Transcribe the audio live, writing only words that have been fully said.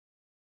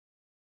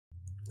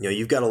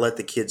You've got to let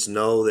the kids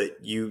know that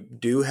you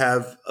do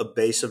have a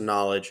base of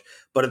knowledge,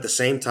 but at the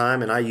same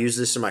time, and I use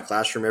this in my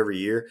classroom every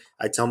year,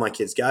 I tell my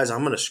kids, guys,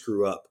 I'm going to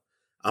screw up.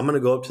 I'm going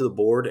to go up to the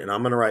board and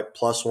I'm going to write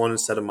 +1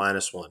 instead of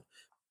 -1.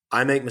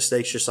 I make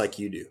mistakes just like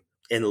you do.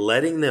 And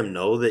letting them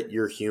know that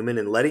you're human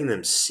and letting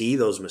them see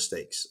those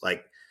mistakes.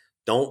 Like,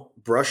 don't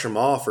brush them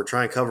off or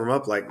try and cover them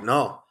up. Like,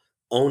 no,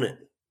 own it,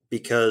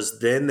 because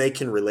then they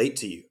can relate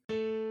to you.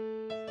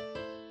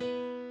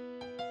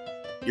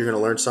 You're going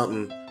to learn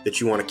something that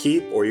you want to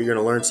keep, or you're going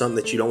to learn something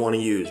that you don't want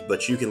to use,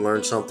 but you can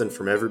learn something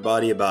from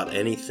everybody about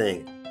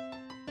anything.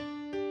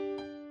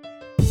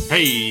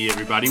 Hey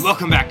everybody,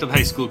 welcome back to the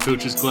High School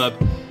Coaches Club.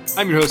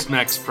 I'm your host,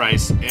 Max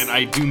Price, and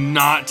I do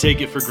not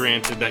take it for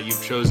granted that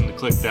you've chosen to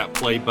click that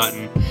play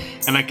button.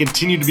 And I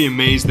continue to be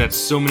amazed that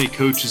so many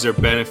coaches are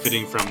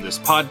benefiting from this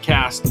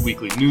podcast, the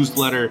weekly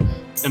newsletter,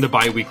 and the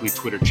bi-weekly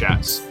Twitter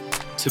chats.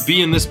 To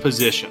be in this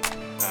position,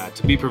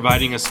 to be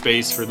providing a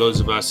space for those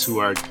of us who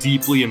are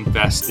deeply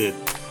invested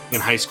in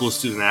high school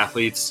student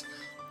athletes,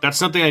 that's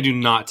something I do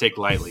not take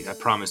lightly. I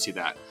promise you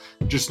that.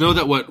 Just know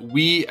that what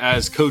we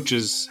as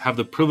coaches have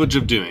the privilege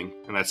of doing,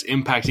 and that's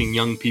impacting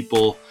young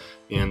people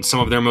in some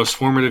of their most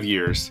formative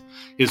years,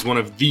 is one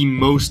of the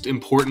most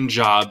important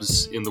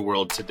jobs in the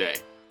world today.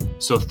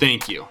 So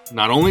thank you,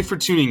 not only for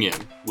tuning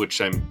in, which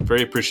I'm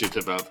very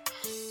appreciative of,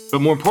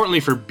 but more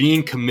importantly for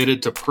being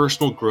committed to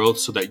personal growth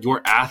so that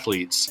your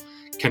athletes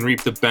can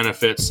reap the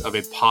benefits of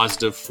a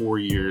positive 4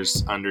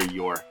 years under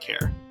your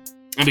care.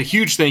 And a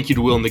huge thank you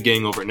to Will and the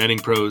gang over at Netting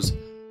Pros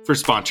for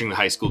sponsoring the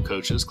High School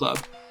Coaches Club.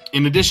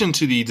 In addition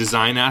to the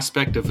design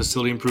aspect of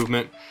facility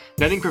improvement,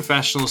 netting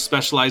professionals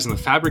specialize in the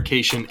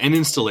fabrication and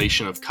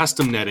installation of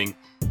custom netting,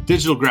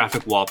 digital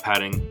graphic wall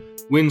padding,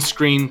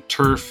 windscreen,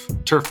 turf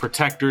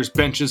protectors,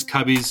 benches,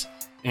 cubbies,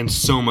 and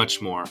so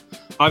much more.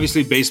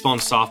 Obviously, baseball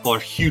and softball are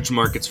huge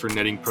markets for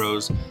Netting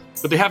Pros,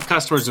 but they have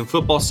customers in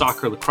football,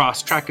 soccer,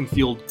 lacrosse, track and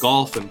field,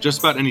 golf, and just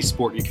about any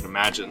sport you can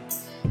imagine.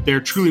 They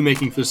are truly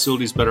making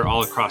facilities better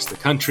all across the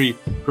country,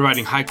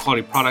 providing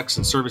high-quality products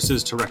and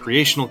services to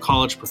recreational,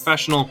 college,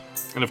 professional,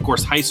 and of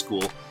course high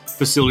school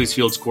facilities,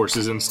 fields,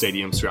 courses, and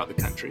stadiums throughout the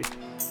country.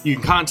 You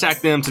can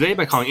contact them today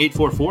by calling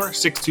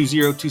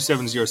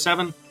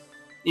 844-620-2707,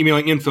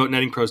 emailing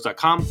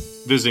info@nettingpros.com,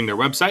 visiting their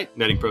website,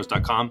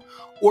 nettingpros.com,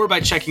 or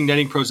by checking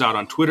Netting Pros out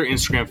on Twitter,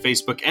 Instagram,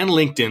 Facebook, and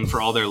LinkedIn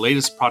for all their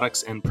latest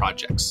products and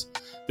projects.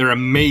 They're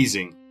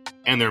amazing,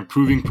 and they're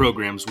improving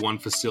programs one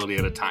facility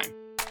at a time.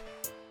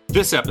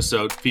 This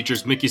episode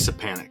features Mickey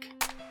Sapanek.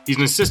 He's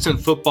an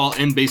assistant football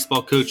and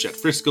baseball coach at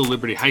Frisco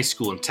Liberty High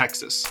School in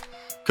Texas.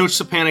 Coach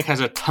Sapanek has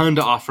a ton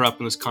to offer up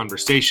in this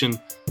conversation,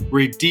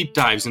 where he deep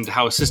dives into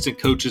how assistant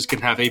coaches can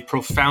have a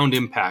profound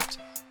impact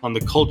on the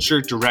culture,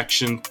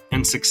 direction,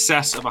 and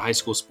success of a high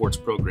school sports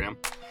program.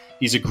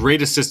 He's a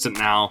great assistant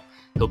now.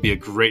 He'll be a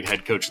great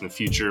head coach in the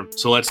future.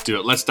 So let's do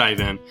it. Let's dive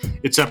in.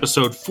 It's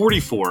episode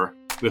 44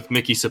 with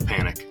Mickey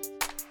Sapanek.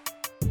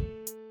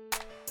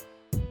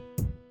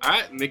 All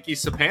right, Mickey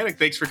Sapanek,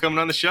 thanks for coming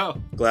on the show.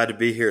 Glad to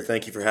be here.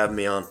 Thank you for having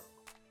me on.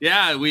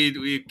 Yeah,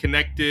 we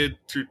connected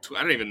through,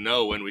 I don't even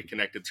know when we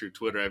connected through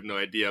Twitter. I have no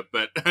idea.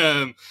 But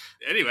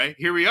anyway,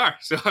 here we are.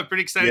 So I'm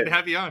pretty excited to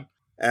have you on.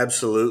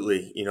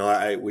 Absolutely.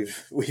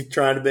 We've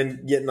tried to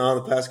been getting on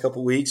the past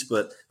couple weeks,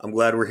 but I'm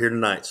glad we're here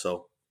tonight.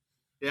 So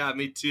yeah,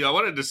 me too. I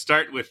wanted to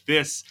start with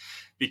this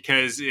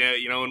because,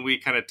 when we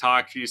kind of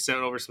talked, you sent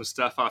over some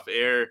stuff off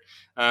air.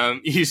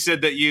 You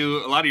said that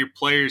a lot of your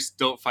players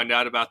don't find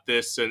out about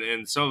this,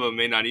 and some of them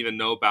may not even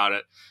know about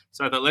it.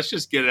 So I thought, let's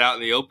just get it out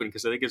in the open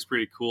because I think it's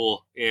pretty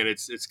cool. And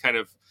it's kind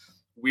of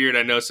weird,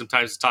 I know,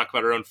 sometimes to talk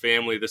about our own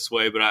family this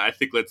way, but I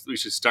think we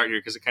should start here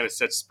because it kind of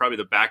sets probably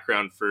the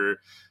background for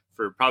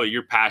probably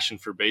your passion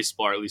for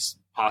baseball, or at least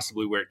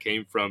possibly where it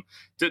came from.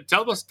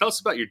 Tell us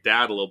about your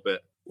dad a little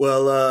bit.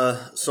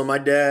 Well, so my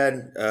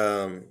dad,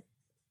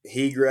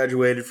 he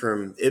graduated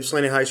from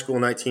Ypsilanti High School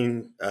in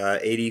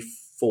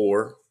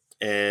 1984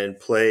 and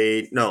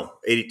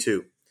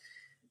 82,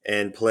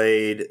 and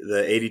played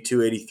the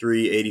 82,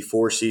 83,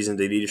 84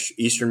 season at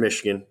Eastern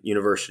Michigan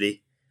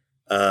University.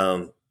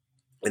 And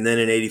then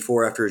in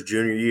 84, after his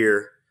junior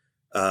year,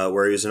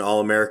 where he was an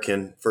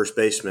All-American first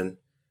baseman,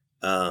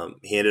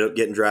 he ended up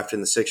getting drafted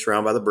in the 6th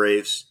round by the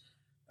Braves.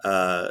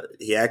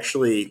 He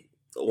actually,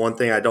 one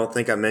thing I don't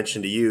think I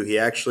mentioned to you, he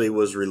actually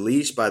was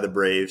released by the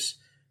Braves.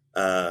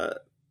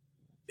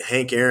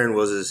 Hank Aaron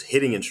was his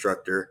hitting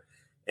instructor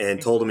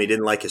and told him he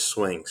didn't like his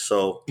swing.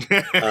 So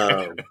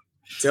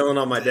telling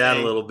on my dad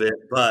a little bit,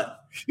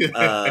 but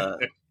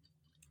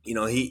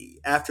he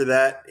after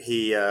that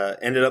he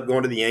ended up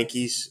going to the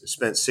Yankees,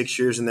 spent 6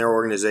 years in their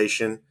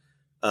organization,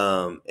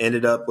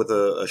 ended up with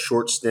a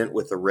short stint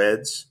with the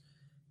Reds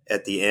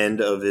at the end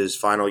of his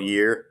final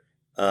year.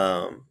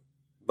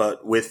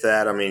 But with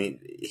that, I mean,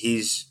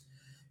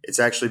 it's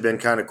actually been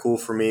kind of cool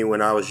for me.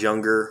 When I was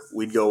younger,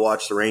 we'd go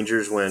watch the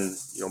Rangers when,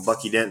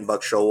 Bucky Dent and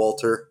Buck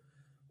Showalter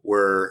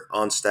were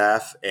on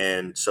staff.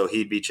 And so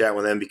he'd be chatting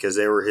with them because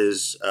they were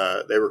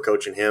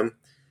coaching him.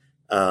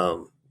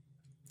 And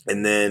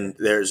then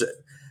there's a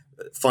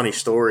funny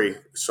story.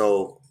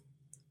 So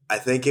I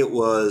think it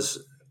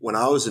was when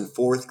I was in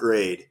fourth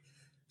grade,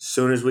 as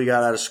soon as we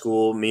got out of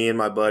school, me and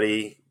my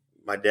buddy,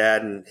 my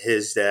dad and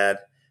his dad,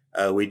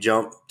 we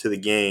jumped to the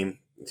game,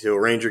 to a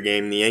Ranger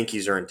game. The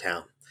Yankees are in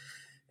town.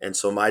 And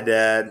so my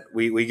dad,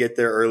 we get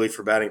there early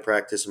for batting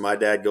practice, and my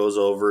dad goes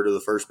over to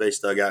the first base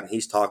dugout, and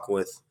he's talking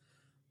with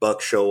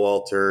Buck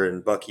Showalter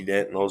and Bucky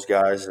Dent and those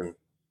guys. And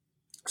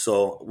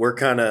so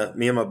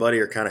me and my buddy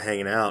are kind of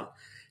hanging out.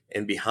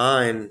 And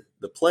behind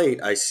the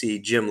plate, I see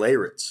Jim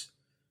Leyritz,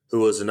 who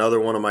was another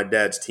one of my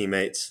dad's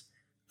teammates.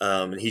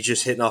 And he's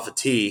just hitting off a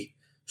tee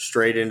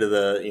straight into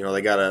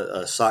they got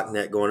a sock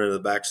net going into the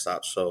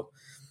backstop. So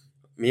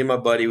me and my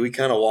buddy, we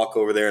kind of walk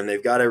over there, and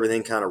they've got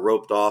everything kind of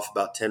roped off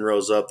about 10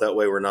 rows up. That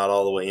way we're not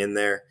all the way in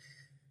there.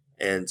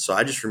 And so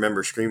I just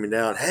remember screaming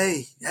down,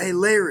 hey,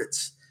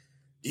 Leyritz,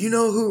 do you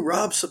know who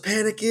Rob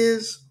Sapanik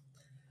is?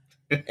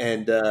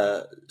 And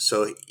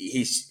so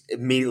he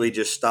immediately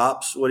just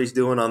stops what he's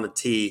doing on the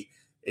tee,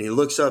 and he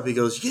looks up. He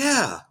goes,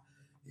 yeah.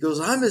 He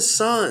goes, I'm his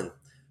son.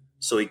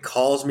 So he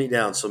calls me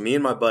down. So me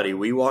and my buddy,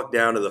 we walk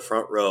down to the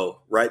front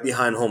row right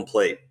behind home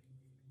plate.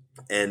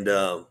 And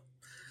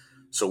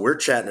so we're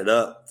chatting it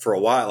up for a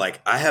while.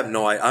 Like, I have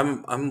no idea.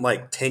 I'm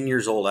like 10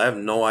 years old. I have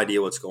no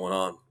idea what's going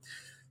on.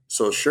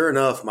 So sure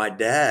enough, my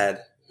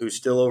dad, who's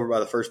still over by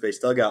the first base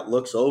dugout,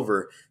 looks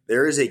over.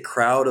 There is a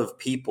crowd of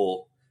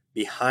people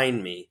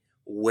behind me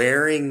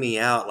wearing me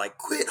out, like,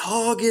 quit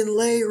hogging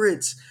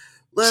Leyritz.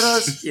 Let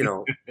us,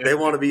 they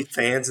want to be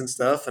fans and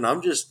stuff. And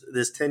I'm just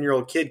this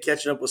 10-year-old kid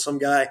catching up with some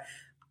guy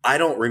I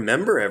don't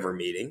remember ever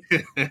meeting.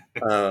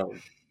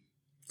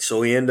 So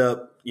we end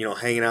up,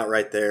 hanging out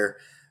right there.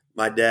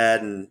 My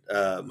dad and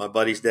my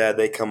buddy's dad,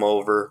 they come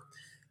over.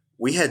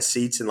 We had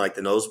seats in like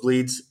the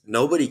nosebleeds.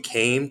 Nobody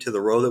came to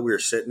the row that we were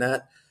sitting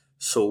at.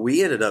 So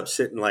we ended up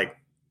sitting like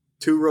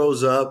 2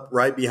 rows up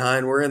right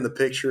behind. We're in the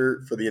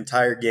picture for the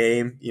entire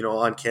game,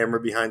 on camera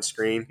behind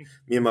screen.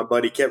 Me and my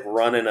buddy kept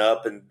running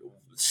up and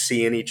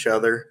seeing each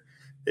other.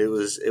 It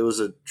was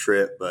a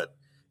trip, but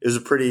it was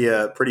a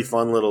pretty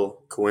fun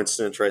little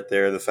coincidence right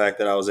there. The fact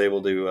that I was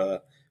able to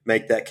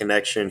make that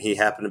connection. He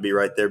happened to be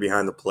right there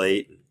behind the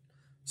plate.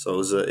 So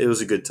it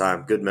was a good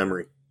time, good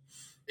memory.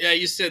 Yeah,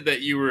 you said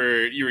that you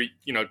were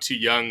too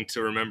young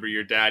to remember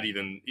your dad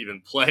even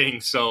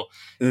playing. So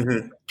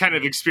kind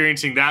of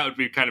experiencing that would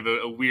be kind of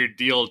a weird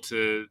deal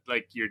to,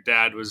 like, your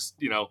dad was,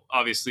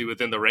 obviously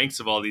within the ranks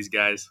of all these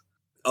guys.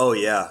 Oh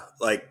yeah.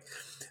 Like,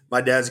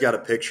 my dad's got a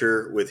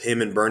picture with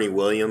him and Bernie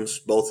Williams,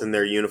 both in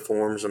their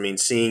uniforms. I mean,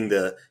 seeing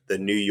the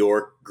New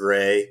York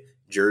gray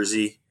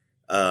jersey,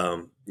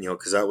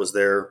 because that was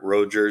their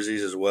road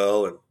jerseys as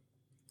well. And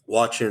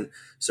watching,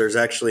 so there's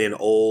actually an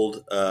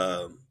old,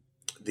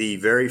 the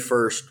very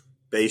first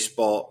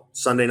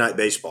Sunday night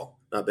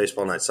baseball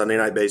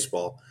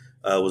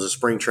was a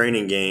spring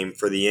training game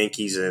for the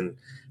Yankees, and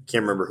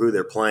can't remember who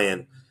they're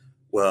playing.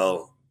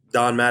 Well,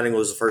 Don Mattingly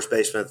was the first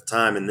baseman at the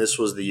time, and this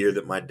was the year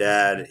that my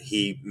dad,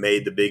 he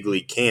made the big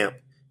league camp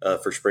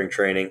for spring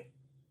training.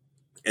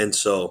 And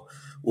so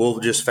we'll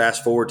just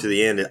fast forward to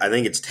the end. I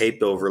think it's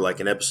taped over like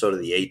an episode of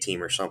the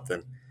A-Team or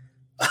something.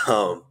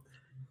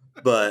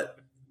 But,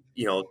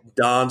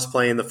 Don's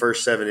playing the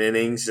first 7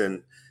 innings,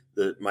 and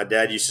my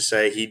dad used to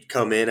say he'd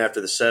come in after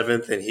the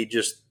 7th and he'd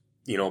just,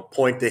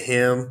 point to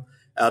him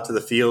out to the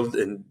field,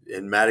 and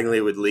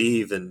Mattingly would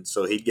leave. And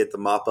so he'd get the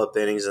mop-up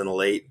innings in the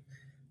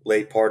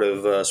late part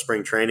of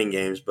spring training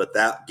games. But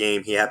that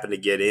game he happened to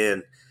get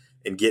in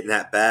and getting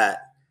that bat.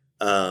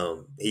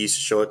 He used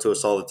to show it to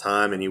us all the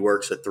time, and he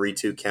works a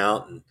 3-2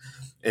 count and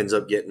ends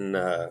up taking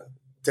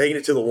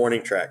it to the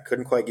warning track.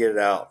 Couldn't quite get it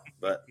out,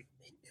 but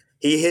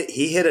he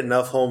hit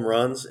enough home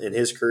runs in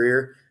his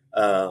career,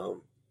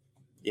 but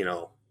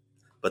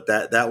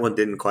that one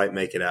didn't quite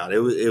make it out. It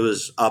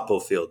was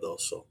Oppo Field though,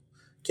 so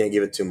can't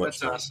give it too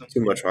much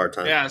hard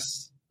time.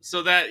 Yes.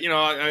 So that,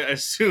 I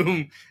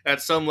assume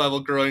at some level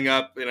growing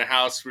up in a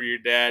house where your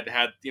dad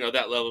had,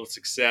 that level of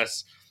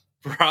success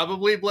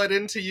probably bled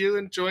into you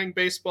enjoying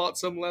baseball at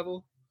some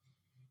level.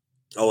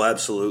 Oh,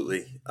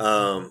 absolutely.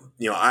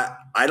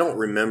 I don't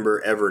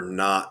remember ever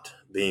not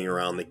being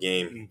around the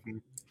game. Mm-hmm.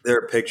 There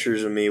are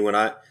pictures of me when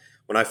I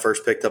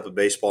first picked up a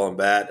baseball and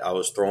bat. I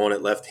was throwing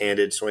it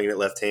left-handed, swinging it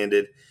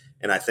left-handed,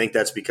 and I think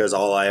that's because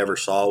all I ever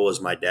saw was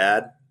my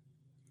dad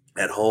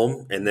at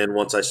home. And then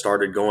once I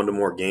started going to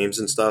more games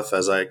and stuff,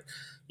 as I,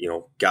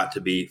 got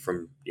to be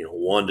from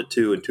 1 to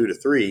 2 and 2 to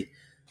 3,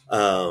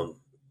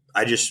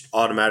 I just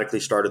automatically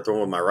started throwing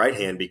with my right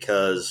hand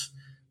because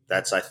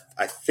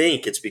I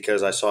think it's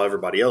because I saw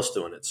everybody else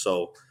doing it.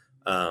 So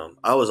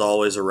I was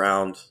always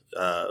around.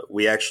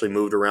 We actually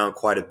moved around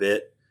quite a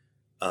bit.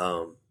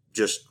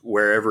 Just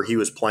wherever he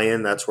was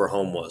playing, that's where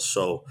home was.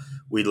 So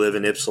we'd live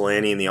in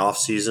Ypsilanti in the off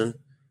season,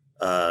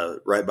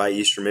 right by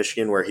Eastern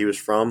Michigan, where he was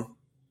from,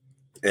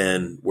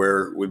 and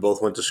where we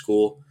both went to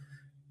school.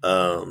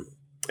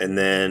 And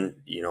then,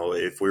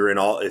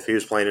 if he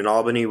was playing in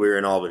Albany, we were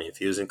in Albany. If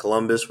he was in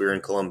Columbus, we were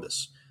in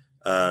Columbus.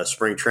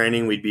 Spring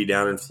training, we'd be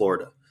down in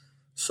Florida.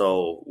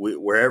 So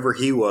wherever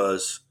he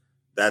was,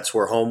 that's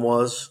where home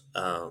was.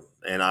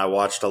 and I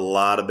watched a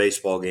lot of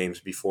baseball games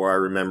before I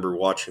remember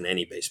watching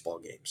any baseball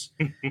games.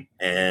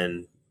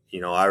 And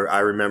I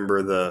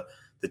remember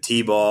the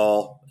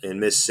T-ball in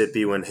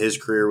Mississippi when his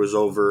career was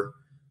over.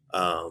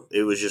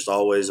 It was just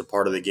always a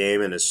part of the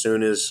game. And as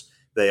soon as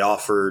they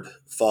offered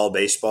fall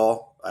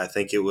baseball,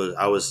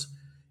 I was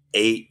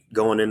 8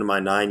 going into my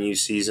 9U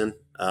season,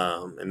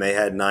 and they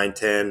had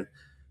 9-10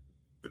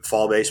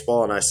 fall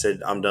baseball, and I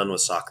said, I'm done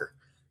with soccer.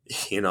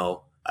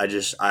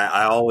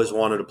 I always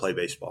wanted to play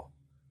baseball.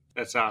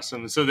 That's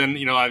awesome. So then,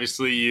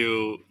 obviously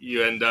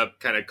you end up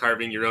kind of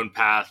carving your own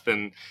path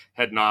and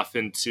heading off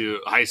into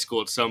high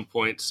school at some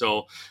point.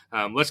 So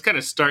let's kind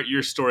of start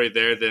your story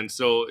there then.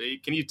 So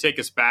can you take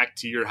us back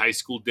to your high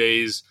school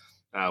days,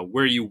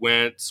 where you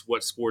went,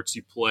 what sports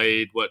you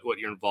played, what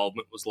your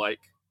involvement was like?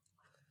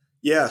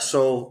 Yeah,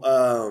 so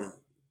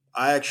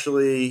I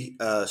actually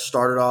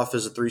started off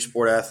as a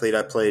 3-sport athlete.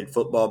 I played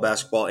football,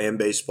 basketball, and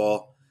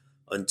baseball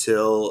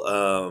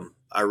until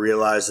I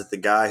realized that the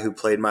guy who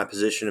played my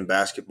position in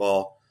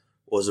basketball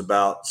was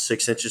about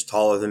 6 inches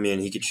taller than me, and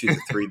he could shoot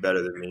the three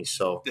better than me.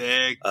 So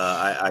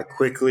I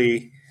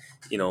quickly,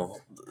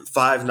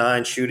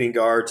 5'9" shooting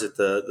guards at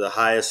the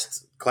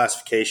highest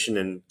classification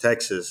in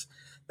Texas,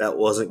 that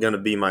wasn't going to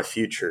be my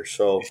future.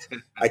 So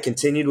I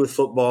continued with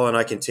football and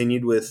I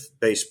continued with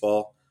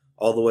baseball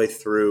all the way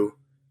through.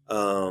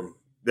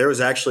 There was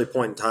actually a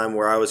point in time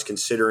where I was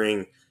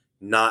considering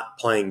not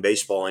playing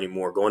baseball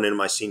anymore going into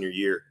my senior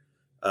year.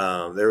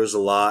 There was a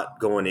lot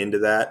going into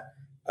that.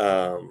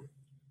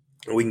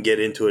 We can get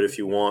into it if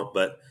you want,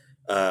 but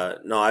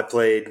no, I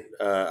played.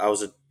 I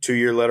was a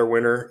 2-year letter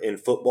winner in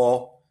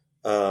football.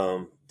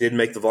 Didn't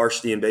make the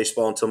varsity in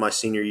baseball until my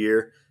senior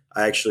year.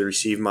 I actually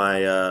received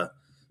my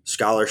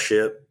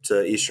scholarship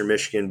to Eastern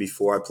Michigan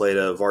before I played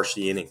a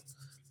varsity inning.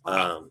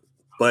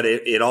 But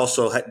it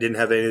also didn't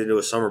have anything to do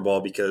with summer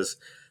ball because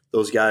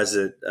those guys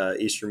at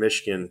Eastern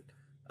Michigan,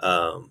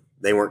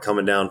 they weren't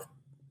coming down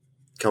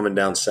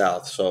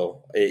south.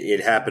 So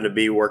it happened to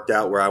be worked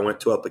out where I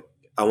went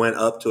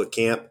up to a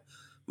camp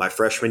my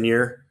freshman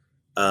year.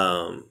 We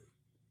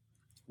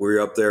were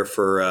up there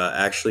for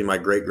actually my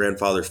great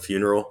grandfather's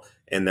funeral,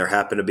 and there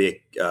happened to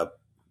be a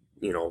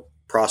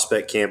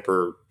prospect camp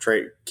or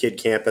kid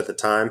camp at the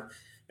time,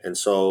 and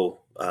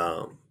so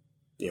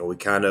we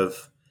kind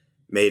of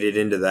made it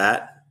into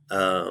that.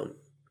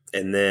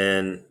 And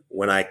then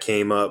when I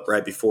came up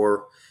right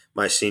before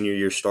my senior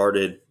year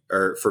started,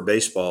 or for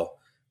baseball,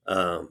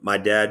 my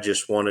dad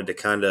just wanted to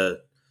kind of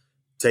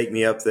take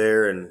me up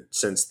there. And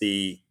since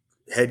the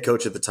head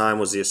coach at the time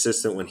was the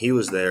assistant when he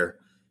was there,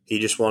 he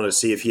just wanted to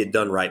see if he had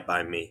done right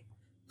by me.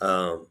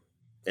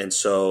 And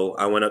so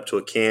I went up to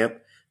a camp.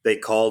 They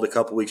called a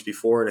couple weeks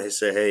before and they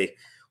said, "Hey,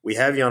 we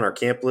have you on our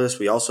camp list.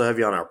 We also have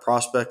you on our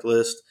prospect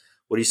list.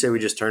 What do you say we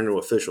just turn into an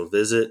official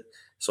visit?"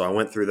 So I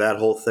went through that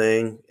whole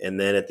thing. And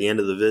then at the end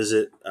of the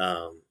visit,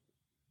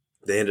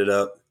 they ended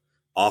up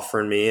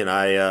offering me. And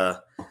I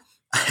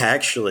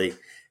actually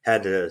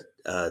had to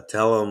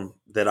tell them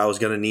that I was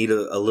going to need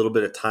a little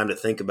bit of time to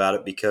think about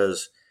it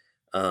because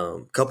a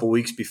couple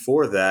weeks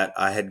before that,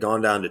 I had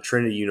gone down to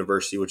Trinity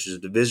University, which is a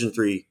Division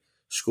III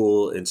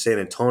school in San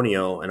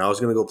Antonio, and I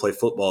was going to go play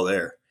football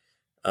there.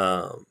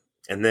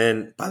 And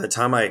then by the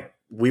time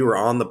we were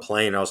on the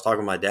plane, I was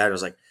talking to my dad. I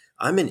was like,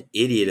 I'm an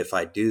idiot if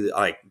I do that.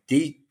 Like,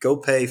 go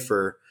pay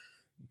for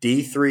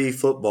D3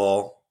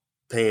 football,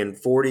 paying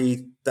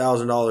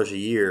 $40,000 a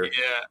year,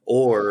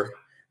 or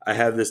I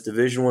have this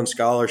Division I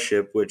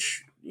scholarship,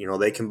 which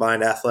they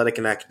combined athletic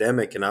and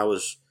academic, and I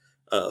was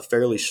a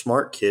fairly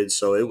smart kid,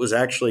 so it was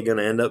actually going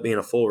to end up being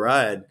a full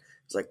ride.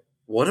 It's like,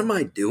 what am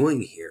I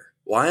doing here?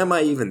 Why am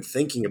I even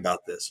thinking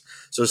about this?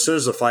 So as soon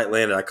as the flight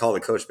landed, I called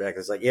the coach back. I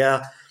was like,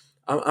 "Yeah,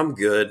 I'm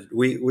good.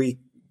 We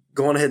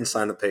go on ahead and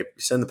send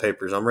the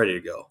papers. I'm ready to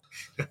go."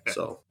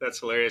 So that's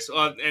hilarious.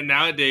 And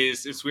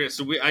nowadays it's weird.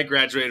 So I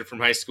graduated from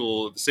high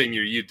school the same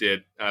year you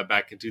did,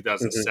 back in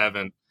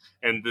 2007,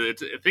 and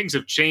things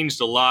have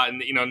changed a lot.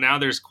 And now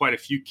there's quite a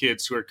few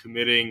kids who are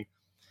committing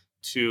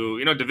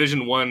to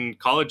Division I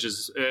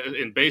colleges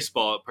in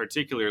baseball,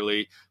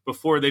 particularly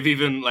before they've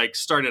even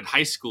started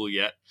high school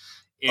yet.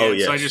 And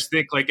yes. So I just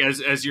think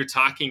as you're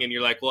talking and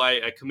you're like, well,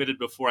 I committed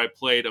before I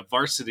played a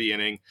varsity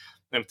inning.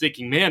 I'm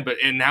thinking, man,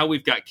 and now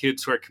we've got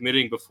kids who are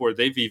committing before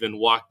they've even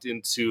walked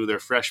into their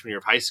freshman year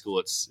of high school.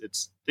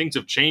 It's things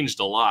have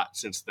changed a lot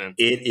since then.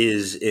 It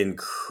is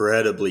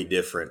incredibly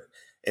different.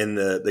 And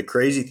the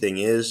crazy thing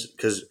is,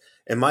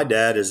 and my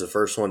dad is the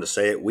first one to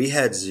say it, we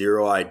had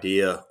zero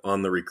idea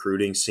on the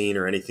recruiting scene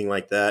or anything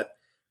like that.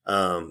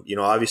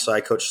 Obviously I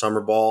coach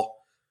summer ball.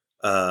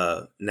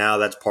 Now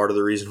that's part of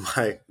the reason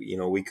why,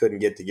 we couldn't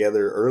get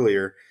together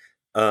earlier.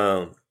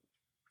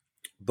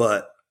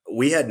 But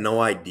we had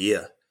no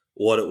idea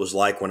what it was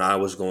like when I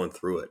was going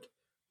through it.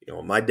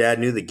 My dad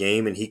knew the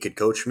game and he could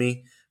coach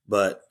me,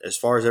 but as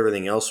far as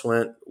everything else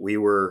went, we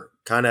were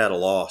kind of at a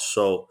loss.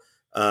 So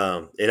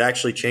it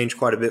actually changed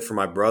quite a bit for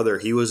my brother.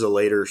 He was a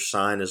later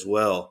sign as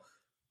well.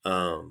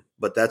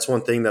 But that's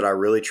one thing that I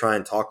really try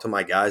and talk to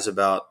my guys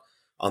about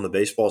on the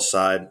baseball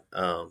side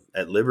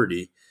at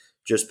Liberty,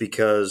 just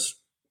because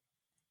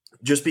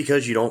just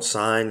because you don't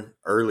sign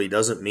early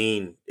doesn't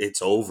mean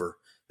it's over.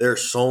 There are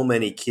so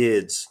many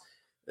kids,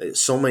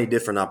 so many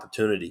different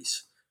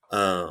opportunities.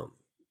 Um,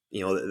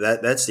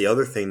 that's the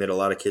other thing that a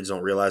lot of kids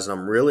don't realize, and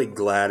I'm really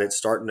glad it's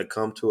starting to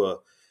come to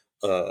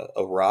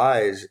a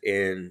rise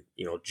in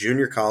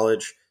junior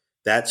college.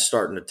 That's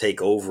starting to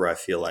take over. I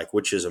feel like,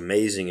 which is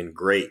amazing and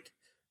great.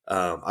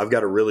 I've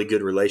got a really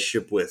good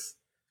relationship with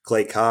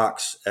Clay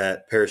Cox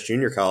at Paris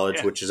Junior College,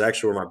 Yeah. which is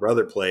actually where my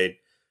brother played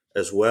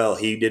as well.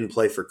 He didn't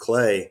play for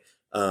Clay,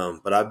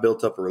 but I've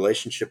built up a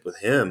relationship with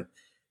him.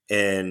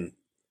 And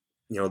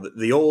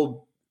the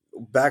old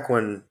back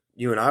when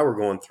you and I were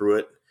going through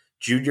it,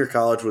 junior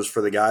college was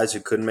for the guys who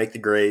couldn't make the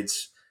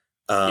grades.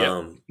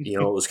 Yep. It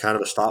was kind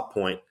of a stop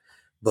point.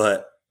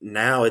 But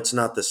now it's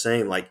not the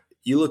same. Like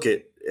you look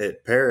at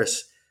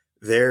Paris,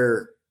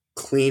 they're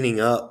cleaning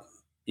up,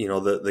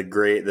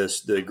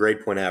 the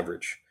grade point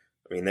average.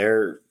 I mean,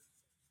 their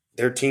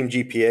team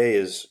GPA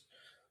is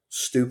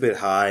stupid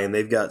high, and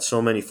they've got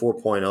so many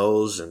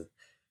 4.0s. And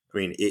I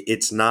mean,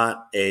 it's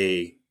not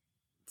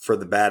for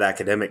the bad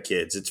academic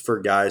kids. It's for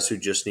guys who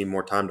just need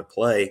more time to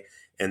play,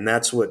 and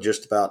that's what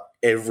just about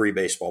every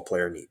baseball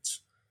player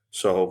needs.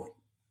 So,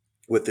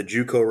 with the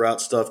JUCO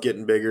route stuff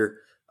getting bigger,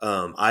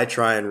 I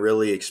try and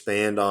really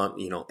expand on.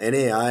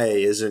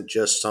 NAIA isn't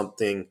just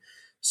something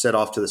set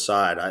off to the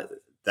side.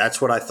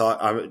 That's what I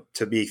thought.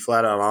 To be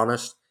flat out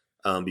honest,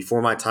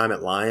 before my time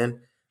at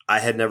Lyon, I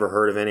had never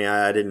heard of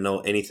NAIA. I didn't know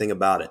anything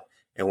about it.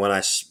 And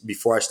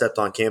before I stepped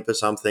on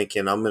campus, I'm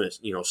thinking I'm going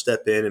to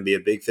step in and be a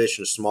big fish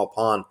in a small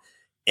pond,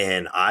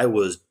 and I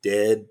was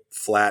dead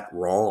flat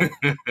wrong.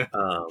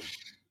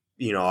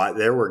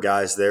 There were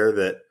guys there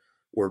that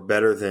were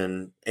better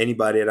than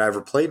anybody that I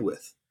ever played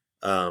with.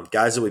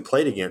 Guys that we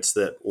played against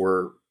that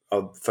were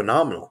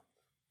phenomenal.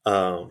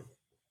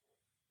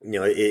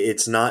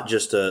 It's not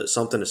just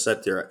something to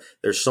set there.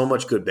 There's so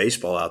much good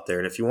baseball out there,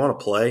 and if you want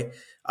to play,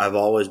 I've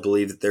always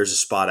believed that there's a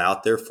spot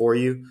out there for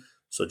you.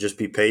 So just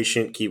be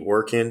patient, keep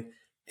working,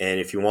 and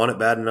if you want it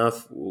bad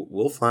enough,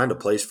 we'll find a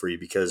place for you,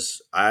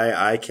 because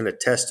I can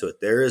attest to it.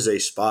 There is a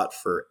spot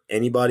for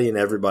anybody and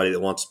everybody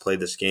that wants to play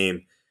this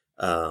game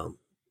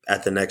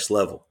at the next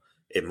level.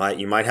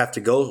 You might have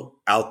to go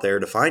out there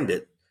to find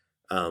it,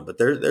 but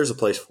there's a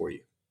place for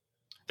you.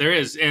 There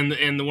is, and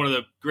one of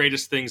the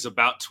greatest things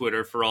about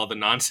Twitter, for all the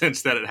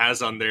nonsense that it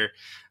has on there,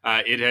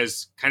 it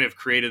has kind of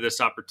created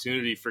this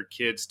opportunity for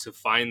kids to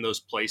find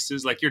those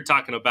places. Like you're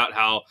talking about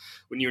how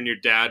when you and your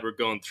dad were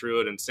going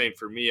through it, and same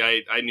for me,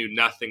 I knew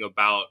nothing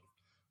about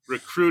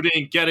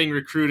recruiting, getting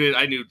recruited.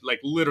 I knew like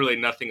literally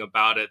nothing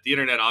about it. The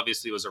internet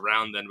obviously was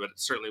around then, but it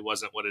certainly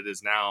wasn't what it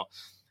is now.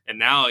 And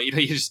now, you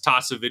just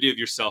toss a video of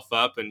yourself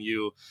up and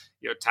you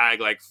tag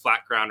like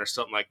Flat Ground or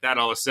something like that. And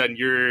all of a sudden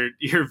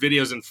your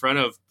video's in front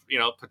of,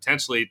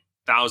 potentially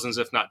thousands,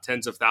 if not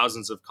tens of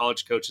thousands of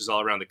college coaches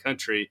all around the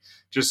country,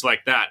 just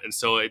like that. And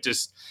so I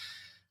just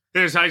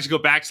go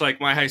back to like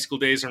my high school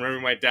days. I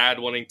remember my dad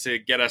wanting to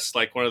get us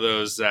like one of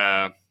those,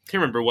 I can't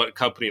remember what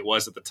company it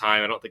was at the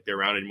time. I don't think they're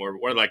around anymore,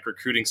 but one of like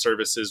recruiting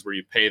services where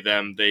you pay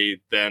them.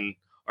 They then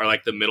are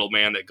like the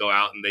middleman that go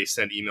out and they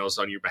send emails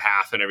on your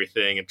behalf and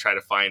everything and try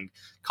to find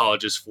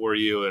colleges for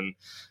you. And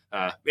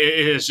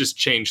it has just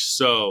changed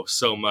so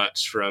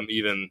much from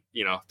even,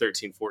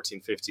 13,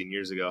 14, 15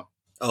 years ago.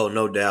 Oh,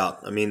 no doubt.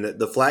 I mean,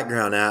 the Flat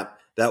Ground app,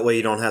 that way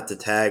you don't have to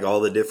tag all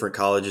the different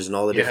colleges and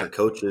all the different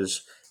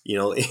coaches,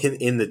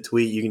 in the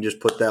tweet. You can just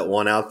put that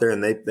one out there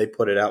and they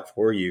put it out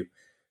for you.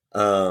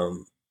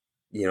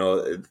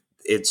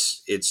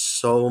 It's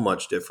so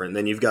much different.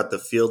 Then you've got the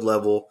field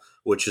level,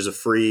 which is a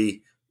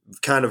free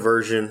kind of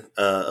version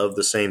of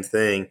the same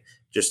thing,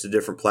 just a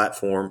different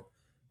platform.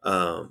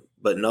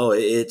 But no,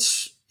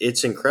 it's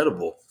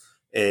incredible.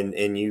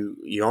 And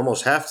you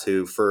almost have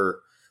to.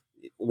 For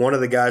one of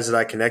the guys that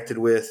I connected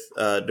with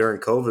during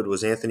COVID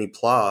was Anthony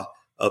Pla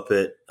up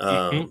at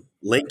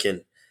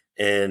Lincoln.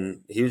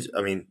 And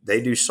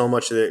they do so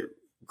much of it.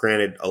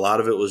 Granted, a lot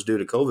of it was due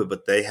to COVID,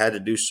 but they had to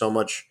do so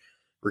much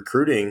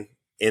recruiting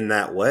in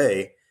that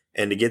way.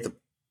 And to get the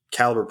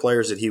caliber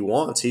players that he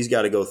wants, he's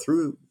got to go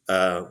through,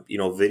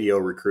 video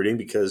recruiting,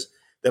 because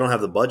they don't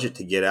have the budget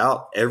to get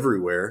out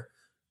everywhere,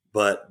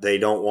 but they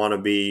don't want to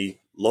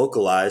be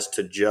localized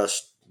to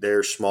just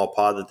their small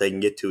pod that they can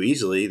get to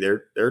easily.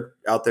 They're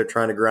out there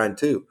trying to grind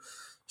too.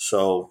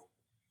 So,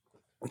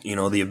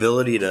 the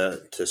ability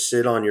to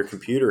sit on your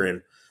computer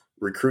and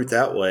recruit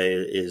that way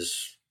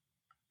is,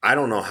 I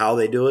don't know how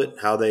they do it,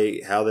 how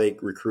they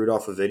recruit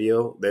off of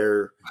video.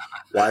 They're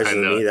wiser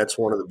than me. That's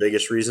one of the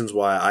biggest reasons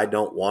why I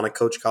don't want to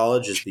coach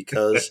college, is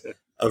because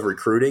of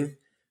recruiting.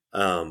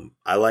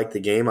 I like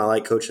the game. I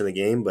like coaching the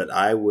game, but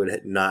I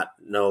would not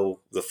know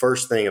the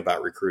first thing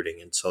about recruiting.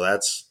 And so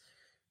that's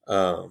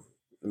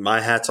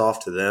my hat's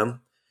off to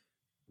them.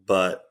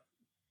 But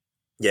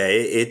yeah,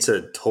 it's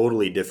a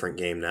totally different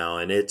game now.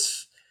 And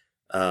it's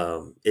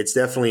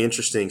definitely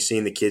interesting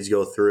seeing the kids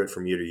go through it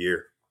from year to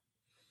year.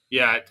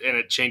 Yeah, and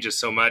it changes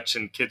so much,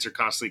 and kids are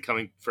constantly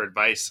coming for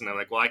advice, and I'm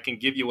like, well, I can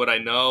give you what I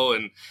know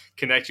and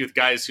connect you with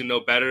guys who know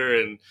better,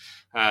 and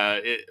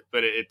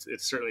but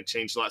it's certainly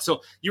changed a lot. So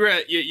you were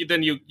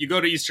then you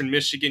go to Eastern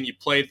Michigan, you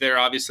played there.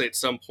 Obviously, at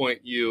some point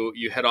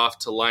you head off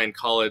to Lyon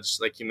College,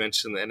 like you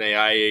mentioned, the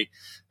NAIA,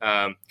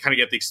 kind of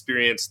get the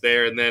experience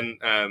there, and then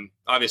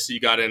obviously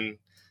you got in,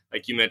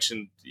 like you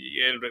mentioned,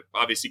 you ended up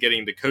obviously getting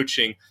into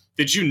coaching.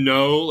 Did you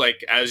know,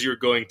 like, as you're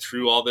going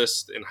through all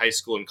this in high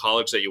school and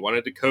college, that you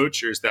wanted to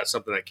coach, or is that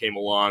something that came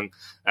along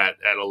at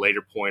a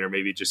later point, or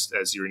maybe just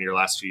as you were in your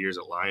last few years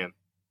at Lyon?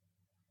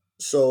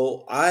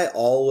 So I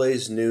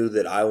always knew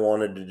that I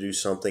wanted to do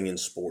something in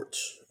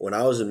sports. When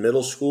I was in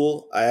middle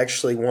school, I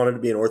actually wanted to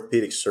be an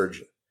orthopedic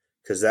surgeon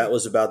because that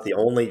was about the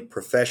only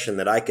profession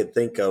that I could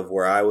think of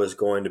where I was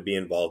going to be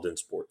involved in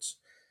sports.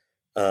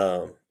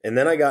 And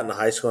then I got into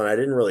high school and I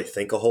didn't really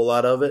think a whole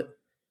lot of it.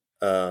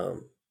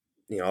 Um,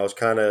 I was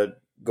kind of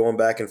going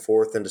back and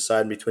forth and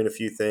deciding between a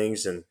few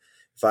things. And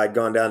if I'd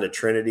gone down to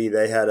Trinity,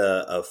 they had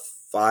a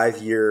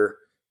 5 year,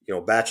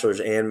 bachelor's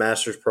and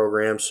master's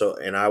program. So,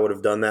 and I would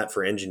have done that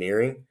for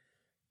engineering.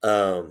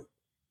 Um,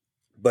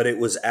 but it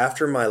was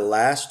after my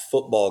last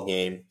football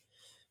game.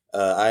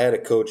 I had a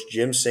coach,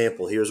 Jim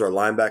Sample. He was our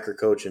linebacker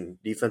coach and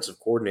defensive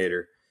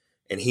coordinator.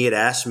 And he had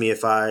asked me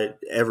if I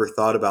ever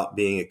thought about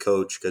being a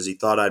coach because he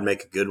thought I'd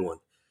make a good one.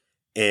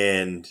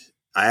 And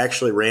I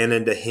actually ran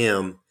into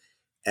him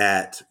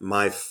at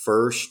my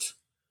first.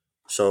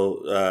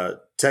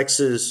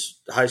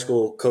 Texas High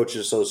School Coaches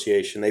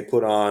Association, they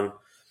put on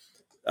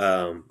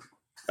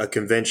a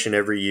convention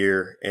every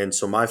year. And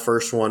so my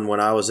first one when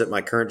I was at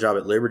my current job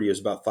at Liberty was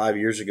about 5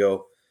 years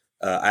ago.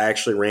 I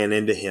actually ran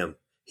into him.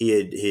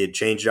 He had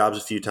changed jobs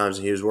a few times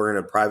and he was working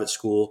at a private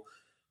school.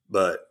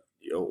 But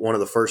one of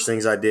the first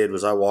things I did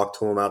was I walked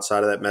to him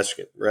outside of that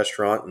Mexican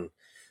restaurant and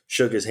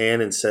shook his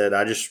hand and said,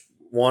 I just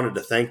wanted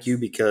to thank you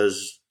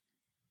because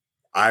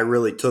I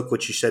really took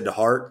what you said to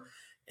heart.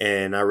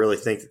 And I really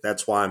think that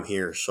that's why I'm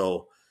here.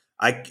 So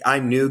I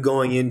knew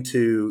going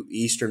into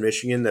Eastern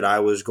Michigan that I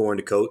was going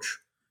to coach.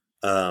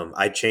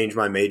 I changed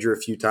my major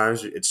a few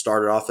times. It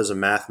started off as a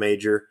math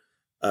major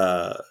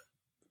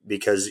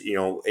because,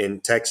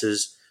 in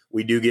Texas,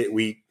 we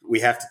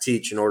have to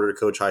teach in order to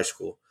coach high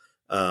school.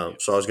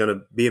 So I was going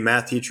to be a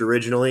math teacher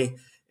originally,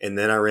 and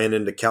then I ran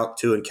into Calc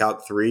 2 and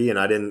Calc 3, and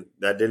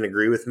that didn't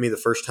agree with me the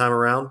first time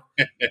around.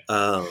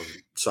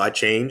 So I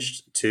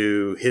changed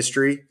to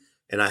history,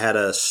 and I had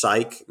a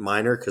psych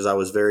minor because I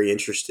was very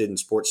interested in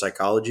sports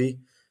psychology.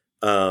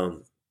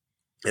 And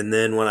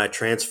then when I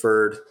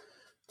transferred,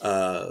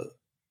 I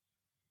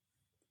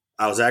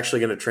was actually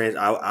going to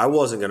I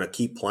wasn't going to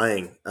keep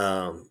playing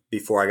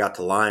before I got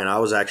to Lyon. I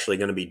was actually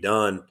going to be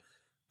done.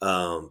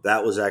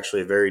 That was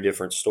actually a very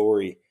different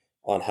story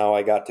on how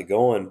I got to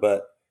going.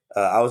 But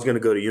I was going to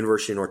go to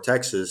University of North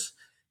Texas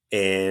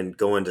and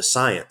go into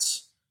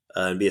science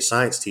and be a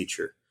science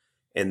teacher.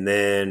 And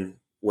then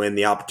when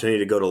the opportunity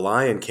to go to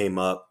Lyon came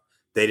up,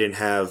 they didn't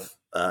have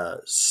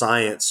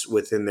science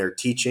within their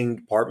teaching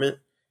department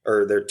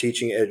or their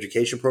teaching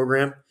education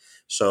program.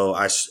 So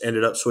I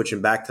ended up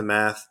switching back to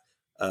math.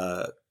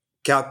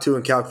 Calc 2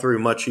 and Calc 3 were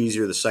much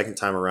easier the second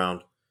time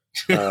around.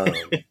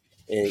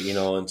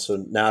 And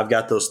so now I've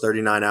got those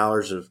 39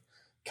 hours of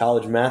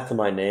college math to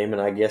my name,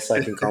 and I guess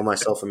I can call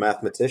myself a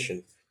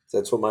mathematician.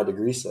 That's what my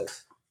degree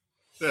says.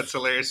 That's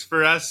hilarious.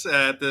 For us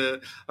I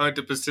went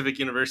to Pacific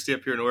University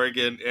up here in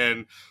Oregon,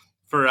 and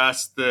for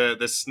us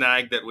the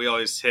snag that we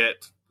always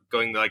hit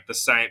going like the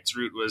science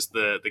route was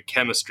the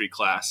chemistry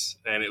class,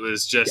 and it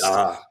was just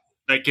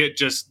like it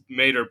just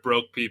made or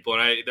broke people.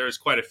 And there was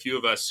quite a few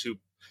of us who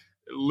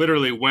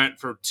literally went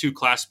for 2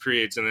 class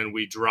periods and then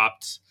we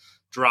dropped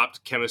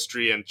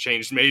chemistry and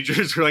changed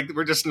majors.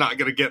 We're just not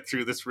going to get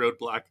through this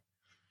roadblock.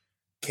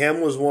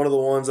 Chem was one of the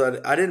ones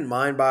I didn't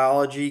mind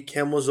biology.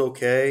 Chem was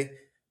okay,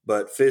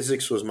 but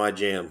physics was my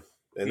jam.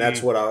 And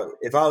that's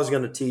if I was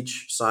going to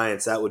teach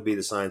science, that would be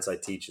the science I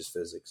teach is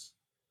physics.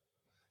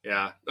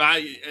 Yeah.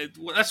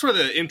 That's one of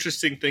the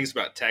interesting things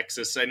about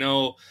Texas. I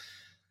know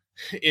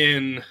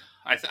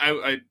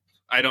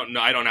I don't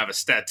know. I don't have a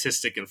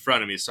statistic in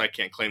front of me, so I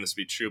can't claim this to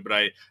be true. But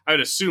I would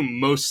assume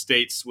most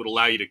states would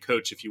allow you to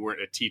coach if you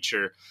weren't a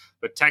teacher.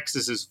 But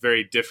Texas is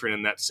very different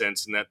in that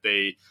sense, in that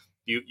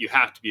you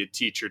have to be a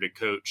teacher to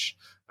coach,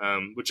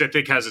 which I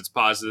think has its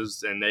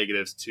positives and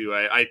negatives too.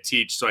 I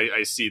teach, so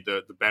I see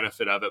the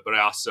benefit of it. But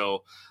I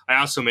also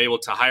am able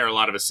to hire a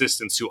lot of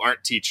assistants who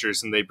aren't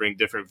teachers, and they bring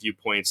different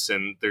viewpoints,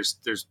 and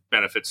there's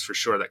benefits for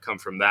sure that come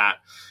from that.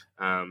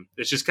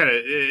 It's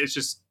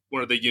just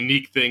one of the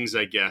unique things,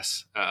 I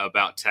guess,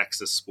 about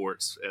Texas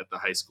sports at the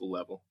high school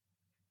level.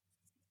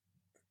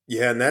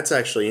 Yeah, and that's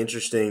actually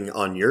interesting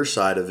on your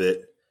side of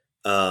it.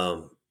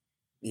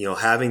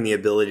 Having the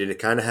ability to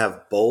kind of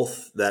have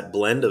both that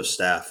blend of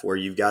staff where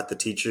you've got the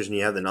teachers and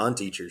you have the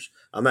non-teachers.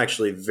 I'm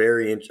actually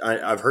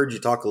I've heard you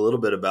talk a little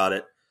bit about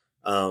it,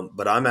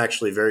 but I'm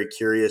actually very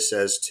curious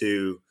as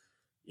to,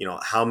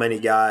 how many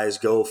guys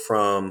go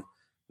from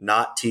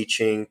not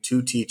teaching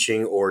to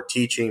teaching or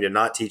teaching to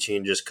not teaching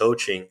and just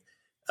coaching.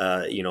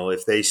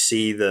 If they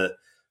see the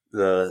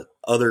the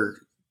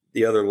other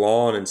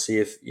lawn and see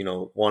if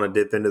want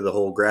to dip into the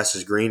whole grass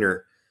is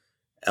greener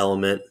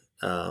element,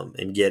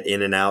 and get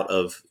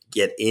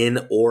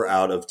in or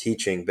out of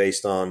teaching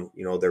based on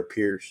their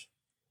peers.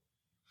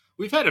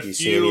 We've had a Do you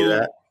see any of few.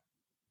 that?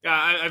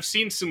 Yeah, I've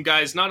seen some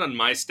guys, not on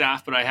my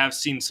staff, but I have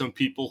seen some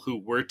people who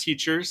were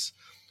teachers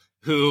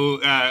who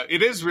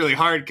it is really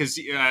hard because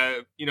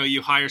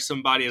you hire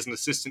somebody as an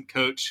assistant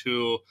coach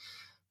who, I'm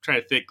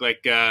trying to think,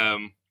 like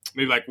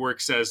maybe like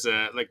works as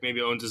like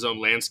maybe owns his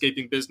own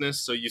landscaping business.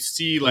 So you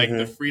see like the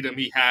Mm-hmm. freedom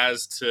he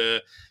has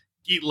to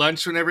eat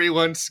lunch whenever he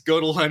wants, go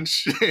to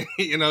lunch.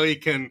 He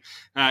can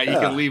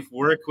Yeah, leave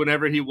work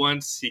whenever he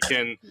wants. He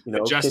can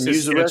adjust can his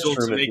use the schedule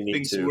to restroom if make you need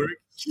things to. work.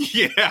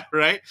 Yeah,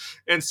 right.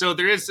 And so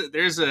there's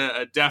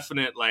a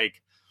definite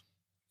like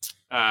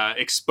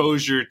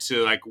exposure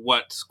to like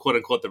what quote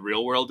unquote the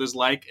real world is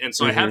like. And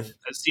so I have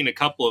Mm-hmm. seen a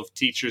couple of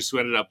teachers who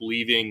ended up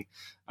leaving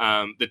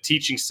the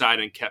teaching side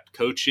and kept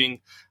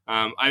coaching.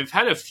 I've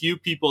had a few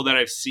people that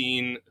I've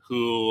seen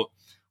who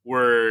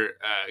were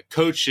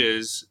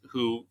coaches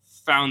who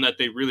found that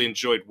they really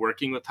enjoyed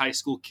working with high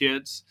school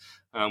kids,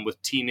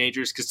 with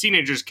teenagers, because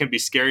teenagers can be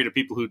scary to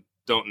people who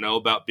don't know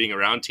about being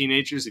around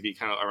teenagers if you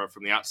kind of are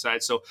from the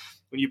outside. So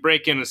when you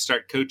break in and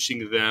start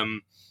coaching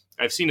them,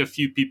 I've seen a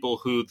few people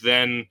who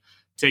then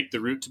take the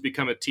route to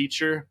become a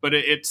teacher, but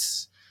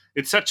it's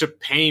such a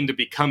pain to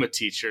become a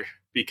teacher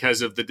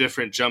because of the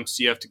different jumps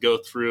you have to go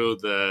through.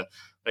 The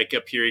like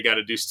up here, you got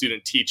to do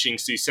student teaching,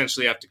 so you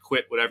essentially have to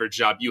quit whatever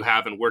job you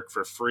have and work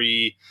for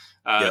free,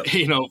 Yep.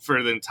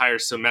 for the entire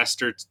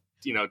semester,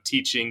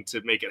 teaching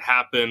to make it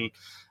happen.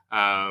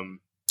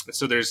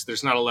 So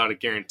there's not a lot of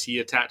guarantee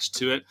attached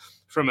to it.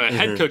 From a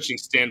head Mm-hmm. coaching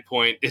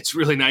standpoint, it's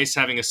really nice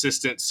having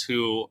assistants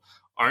who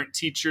aren't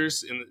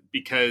teachers,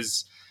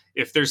 because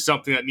if there's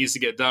something that needs to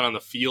get done on the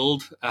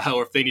field,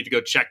 or if they need to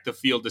go check the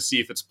field to see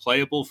if it's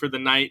playable for the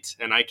night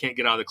and I can't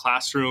get out of the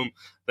classroom,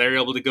 they're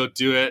able to go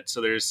do it.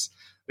 So there's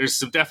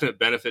some definite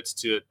benefits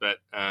to it. But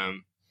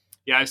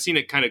yeah, I've seen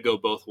it kind of go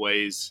both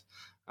ways.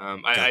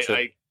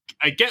 Gotcha.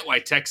 I get why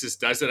Texas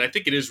does it. I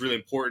think it is really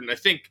important. I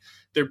think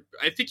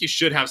you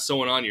should have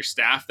someone on your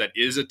staff that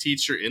is a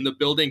teacher in the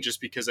building, just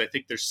because I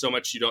think there's so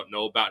much you don't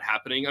know about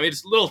happening. I mean,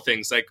 it's little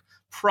things like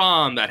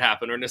prom that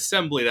happened or an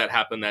assembly that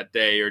happened that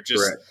day, or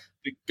just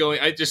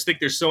Correct. I just think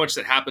there's so much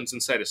that happens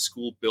inside a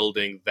school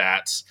building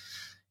that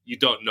you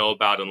don't know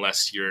about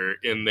unless you're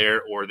in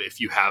there, or if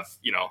you have,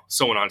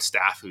 someone on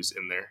staff who's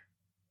in there.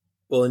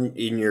 Well, and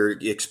you're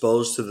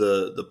exposed to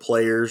the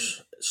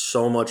players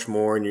so much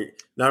more, and you're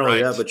not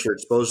only Right. that, but you're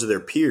exposed to their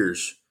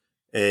peers,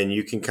 and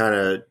you can kind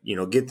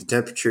of get the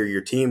temperature of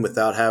your team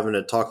without having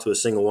to talk to a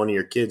single one of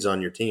your kids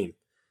on your team.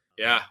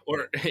 Yeah.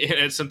 Or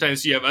and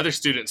sometimes you have other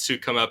students who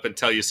come up and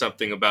tell you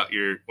something about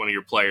one of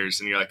your players,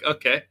 and you're like,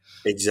 okay,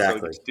 so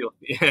Exactly. just deal.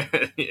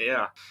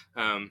 Yeah.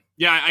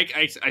 Yeah.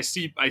 I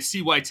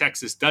see why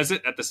Texas does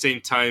it. At the same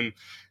time,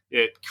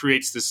 it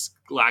creates this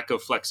lack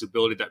of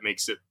flexibility that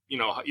makes it,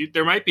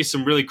 there might be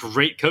some really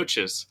great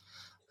coaches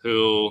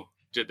who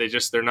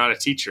they're not a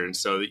teacher, and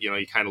so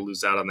you kind of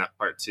lose out on that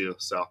part too.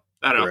 So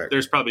I don't know. Correct.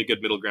 There's probably a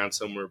good middle ground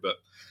somewhere, but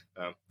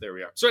there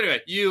we are. So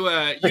anyway, you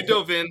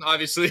dove in.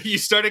 Obviously, you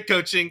started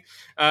coaching.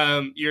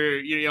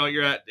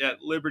 You're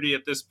at Liberty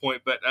at this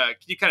point, but can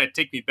you kind of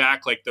take me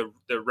back, like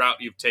the route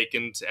you've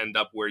taken to end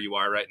up where you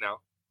are right now?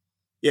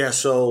 Yeah.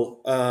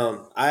 So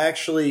I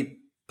actually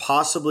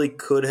possibly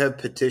could have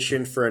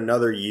petitioned for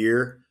another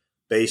year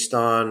based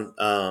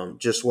on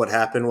just what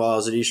happened while I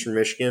was at Eastern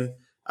Michigan.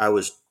 I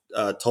was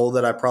told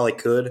that I probably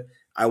could.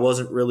 I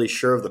wasn't really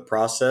sure of the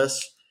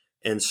process,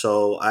 and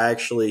so I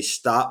actually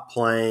stopped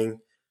playing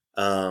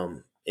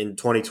in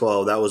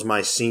 2012. That was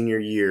my senior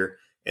year,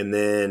 and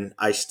then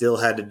I still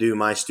had to do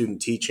my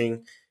student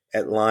teaching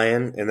at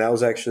Lyon, and that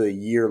was actually a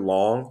year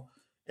long.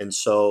 And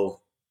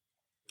so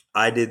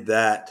I did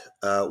that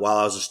while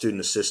I was a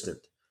student assistant.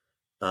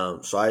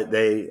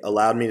 They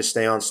allowed me to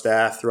stay on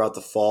staff throughout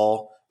the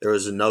fall. There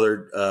was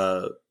another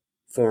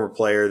former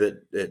player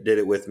that did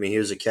it with me. He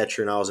was a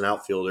catcher and I was an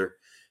outfielder,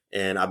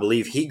 and I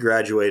believe he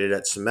graduated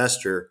at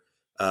semester,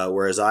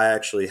 whereas I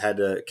actually had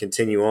to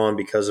continue on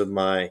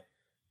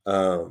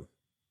um,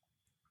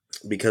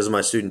 because of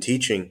my student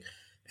teaching.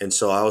 And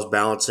so I was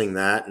balancing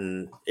that,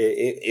 and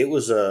it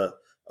was a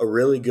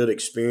really good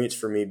experience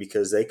for me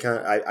because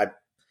I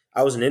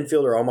was an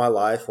infielder all my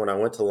life. When I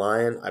went to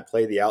Lyon, I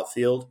played the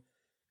outfield,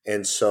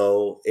 and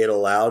so it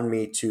allowed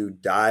me to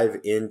dive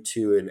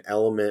into an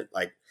element.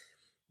 Like,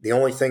 the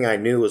only thing I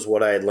knew was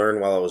what I had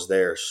learned while I was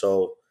there,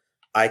 so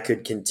I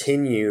could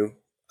continue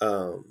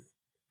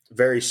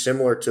very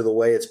similar to the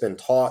way it's been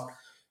taught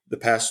the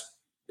past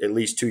at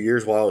least 2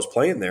 years while I was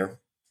playing there.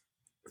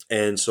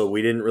 And so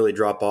we didn't really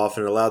drop off,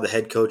 and it allowed the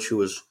head coach, who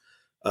was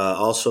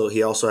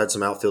he also had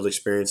some outfield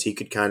experience. He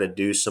could kind of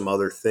do some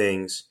other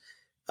things,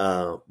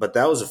 but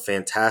that was a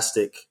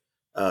fantastic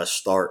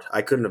start.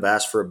 I couldn't have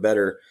asked for a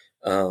better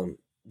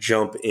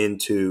jump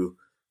into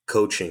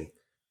coaching.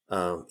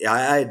 I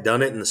had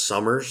done it in the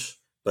summers,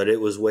 but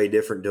it was way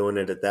different doing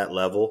it at that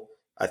level.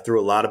 I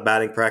threw a lot of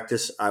batting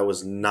practice. I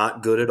was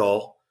not good at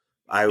all.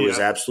 I was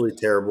Yeah. absolutely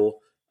terrible.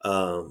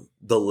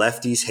 The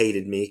lefties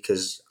hated me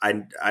because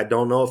I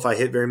don't know if I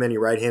hit very many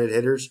right-handed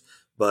hitters,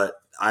 but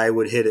I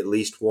would hit at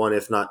least one,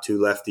 if not two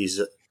lefties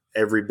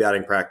every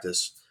batting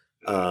practice.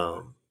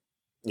 Um,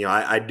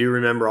 I do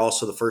remember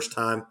also the first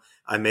time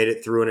I made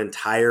it through an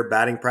entire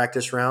batting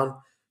practice round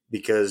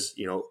because,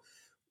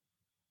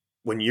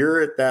 when you're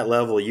at that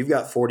level, you've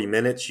got 40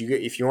 minutes.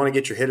 If you want to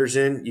get your hitters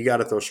in, you got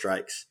to throw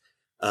strikes.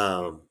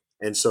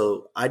 And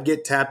so I'd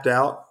get tapped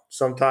out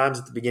sometimes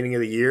at the beginning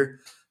of the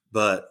year,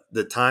 but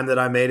the time that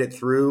I made it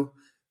through,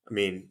 I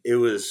mean, it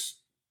was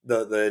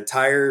the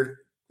entire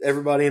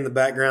everybody in the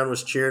background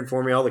was cheering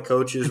for me. All the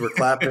coaches were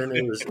clapping.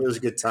 It was a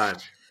good time.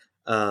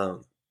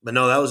 But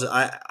no, that was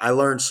I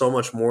learned so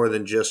much more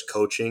than just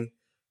coaching.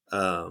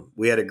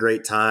 We had a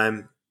great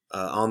time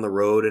on the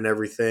road and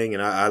everything,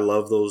 and I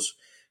love those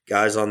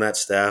guys on that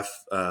staff.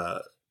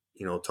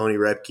 Tony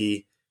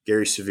Repke,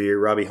 Gary Severe,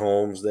 Robbie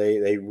Holmes.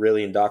 They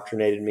really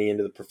indoctrinated me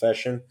into the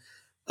profession.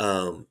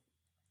 Um,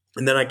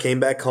 and then I came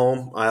back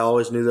home. I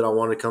always knew that I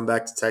wanted to come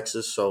back to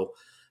Texas, so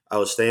I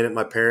was staying at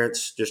my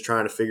parents, just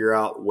trying to figure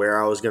out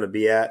where I was going to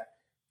be at.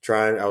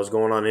 I was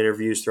going on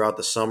interviews throughout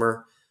the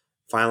summer.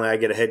 Finally, I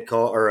get a head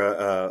call or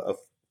a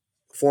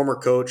former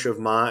coach of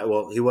mine.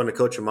 Well, he wasn't a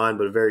coach of mine,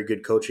 but a very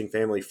good coaching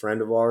family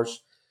friend of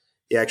ours.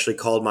 He actually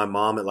called my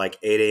mom at like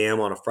 8 a.m.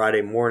 on a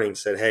Friday morning,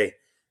 said, "Hey,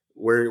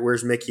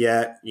 where's Mickey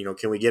at?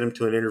 Can we get him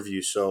to an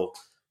interview?" So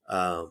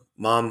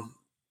mom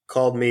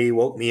called me,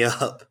 woke me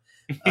up,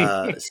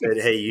 said,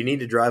 "Hey, you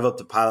need to drive up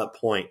to Pilot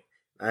Point."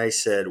 I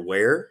said,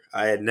 "Where?"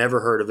 I had never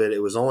heard of it.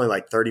 It was only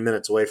like 30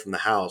 minutes away from the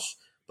house,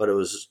 but it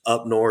was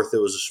up north.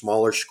 It was a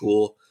smaller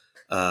school.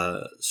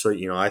 So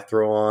I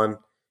throw on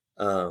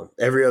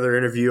every other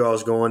interview. I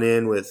was going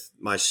in with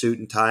my suit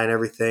and tie and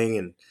everything,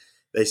 and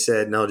they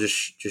said, "No,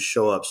 just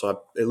show up." So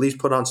I at least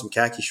put on some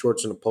khaki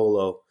shorts and a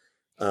polo.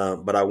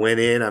 But I went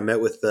in. I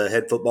met with the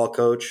head football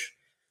coach.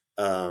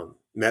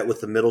 Met with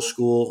the middle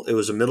school. It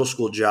was a middle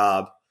school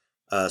job,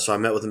 so I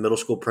met with the middle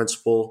school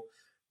principal.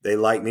 They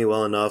liked me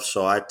well enough,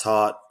 so I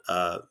taught.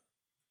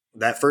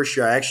 That first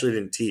year, I actually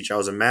didn't teach. I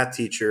was a math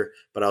teacher,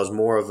 but I was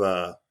more of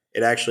a.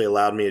 It actually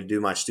allowed me to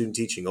do my student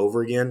teaching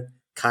over again,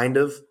 kind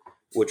of,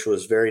 which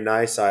was very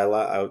nice. It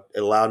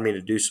allowed me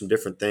to do some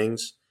different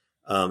things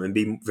and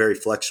be very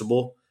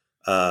flexible.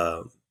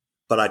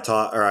 But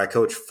I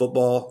coached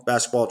football,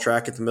 basketball,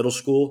 track at the middle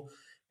school,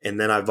 and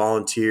then I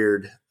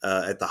volunteered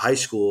at the high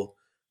school.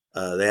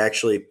 They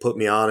actually put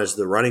me on as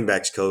the running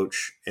backs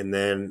coach, and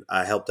then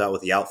I helped out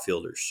with the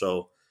outfielders.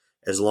 So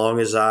as long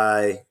as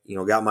I,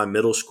 got my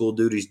middle school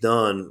duties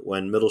done,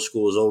 when middle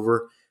school was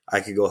over, I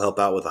could go help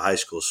out with the high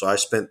school. So I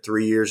spent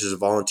 3 years as a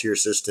volunteer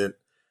assistant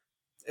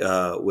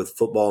with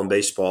football and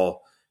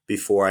baseball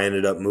before I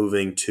ended up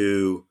moving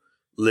to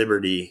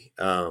Liberty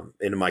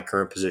into my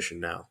current position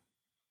now.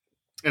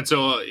 And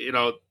so,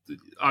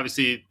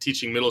 obviously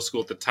teaching middle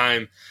school at the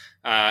time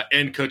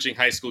and coaching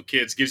high school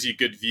kids gives you a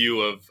good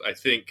view of, I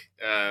think,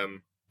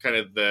 kind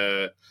of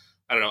the,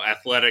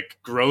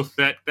 athletic growth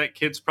that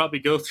kids probably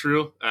go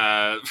through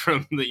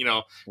from from the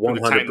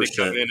time they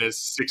come in as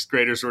sixth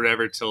graders or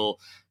whatever till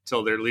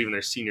they're leaving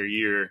their senior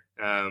year.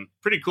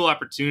 Pretty cool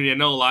opportunity. I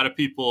know a lot of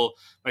people,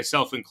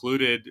 myself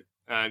included,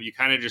 you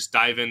kind of just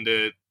dive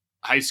into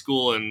high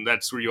school and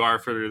that's where you are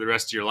for the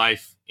rest of your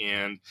life.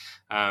 And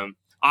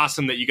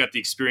awesome that you got the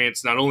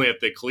experience not only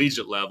at the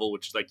collegiate level,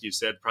 which, like you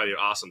said, probably an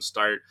awesome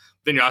start.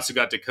 Then you also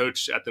got to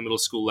coach at the middle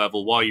school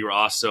level while you were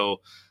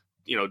also,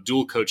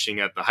 dual coaching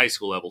at the high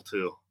school level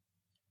too.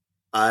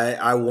 I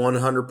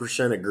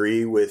 100%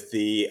 agree with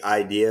the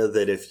idea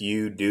that if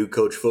you do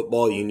coach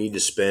football, you need to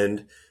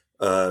spend,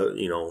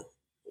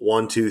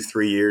 1, 2,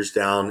 3 years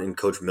down and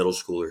coach middle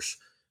schoolers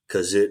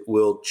because it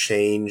will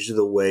change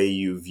the way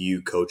you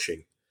view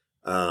coaching.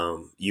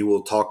 You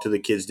will talk to the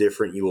kids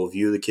different. You will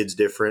view the kids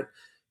different.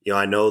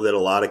 I know that a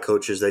lot of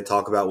coaches, they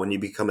talk about when you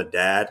become a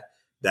dad,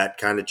 that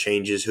kind of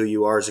changes who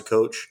you are as a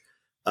coach.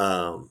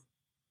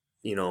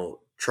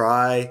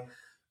 Try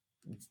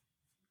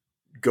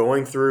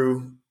going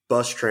through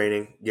bus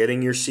training,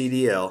 getting your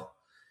CDL,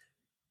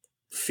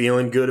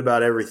 feeling good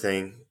about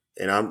everything.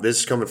 And this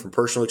is coming from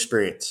personal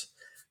experience.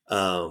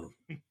 And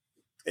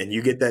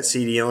you get that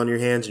CDL in your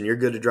hands and you're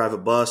good to drive a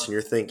bus and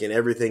you're thinking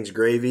everything's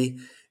gravy.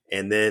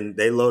 And then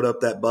they load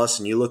up that bus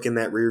and you look in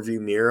that rearview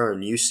mirror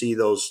and you see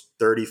those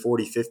 30,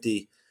 40,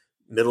 50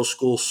 middle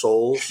school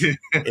souls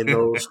in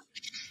those.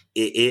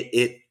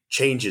 It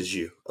changes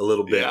you a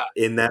little bit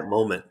in that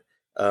moment.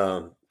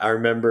 I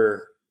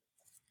remember,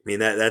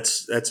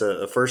 that's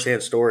a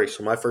firsthand story.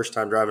 So my first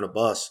time driving a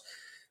bus,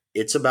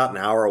 it's about an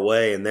hour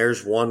away and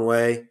there's one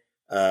way,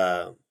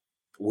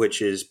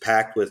 which is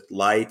packed with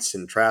lights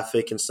and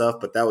traffic and stuff.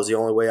 But that was the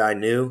only way I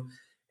knew.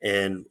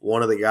 And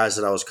one of the guys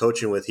that I was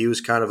coaching with, he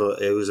was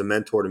it was a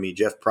mentor to me,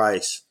 Jeff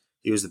Price.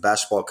 He was the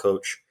basketball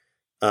coach.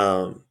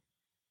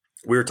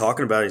 We were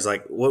talking about it. He's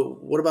like,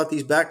 what about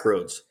these back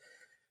roads?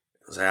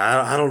 I was like,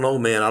 I don't know,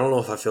 man. I don't know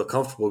if I feel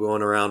comfortable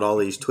going around all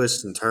these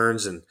twists and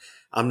turns and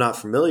I'm not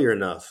familiar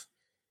enough.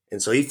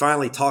 And so he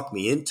finally talked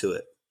me into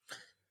it.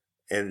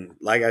 And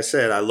like I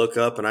said, I look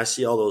up and I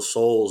see all those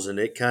souls, and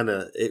it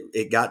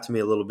got to me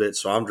a little bit.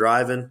 So I'm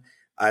driving.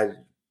 I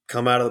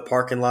come out of the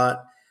parking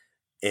lot,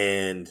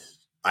 and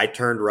I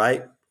turned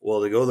right.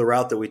 Well, to go the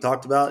route that we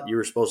talked about, you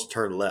were supposed to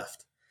turn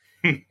left.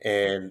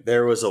 And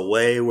there was a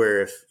way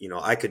where if,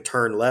 I could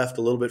turn left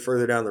a little bit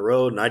further down the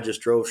road, and I just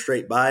drove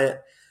straight by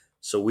it.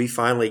 So we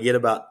finally get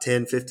about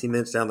 10, 15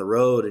 minutes down the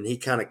road, and he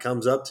kind of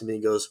comes up to me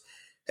and goes,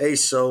 "Hey,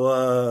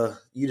 so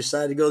you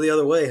decided to go the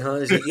other way, huh?"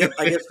 He's like, "Yep,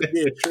 I guess we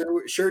did.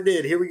 Sure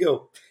did. Here we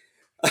go."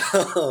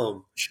 I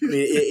mean,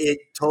 it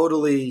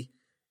totally,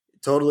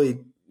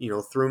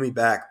 threw me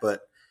back.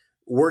 But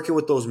working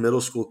with those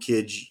middle school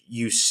kids,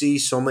 you see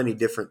so many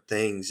different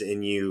things,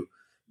 and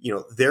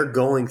they're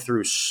going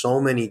through so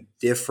many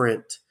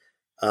different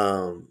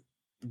um,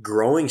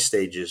 growing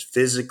stages,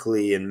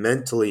 physically and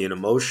mentally and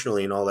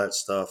emotionally, and all that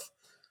stuff.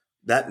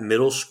 That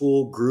middle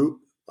school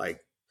group,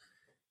 like,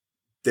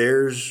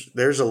 there's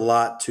a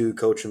lot to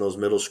coaching those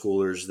middle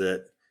schoolers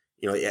that,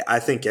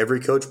 I think every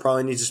coach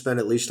probably needs to spend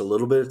at least a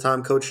little bit of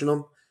time coaching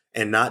them,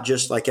 and not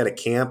just like at a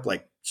camp.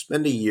 Like,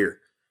 spend a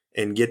year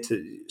and get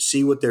to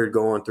see what they're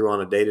going through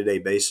on a day-to-day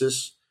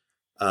basis.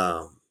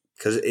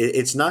 Because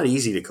it's not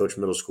easy to coach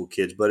middle school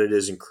kids, but it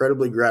is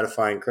incredibly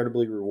gratifying,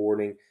 incredibly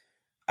rewarding.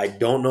 I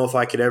don't know if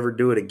I could ever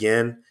do it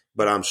again,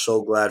 but I'm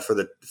so glad for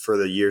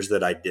the years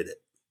that I did it.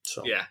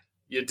 So Yeah,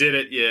 you did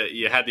it.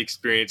 You had the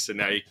experience, and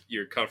now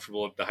you're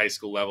comfortable at the high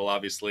school level,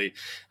 obviously.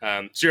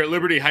 So you're at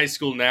Liberty High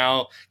School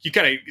now. You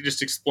kind of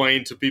just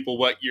explain to people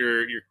what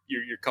your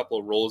couple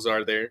of roles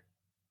are there.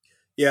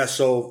 Yeah,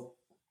 so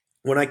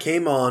when I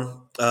came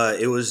on,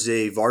 it was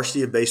a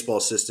varsity baseball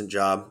assistant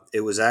job.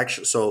 It was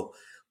actually so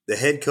the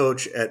head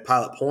coach at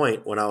Pilot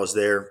Point when I was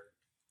there,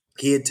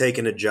 he had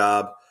taken a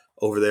job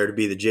over there to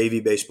be the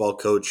JV baseball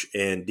coach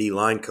and D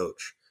line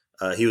coach.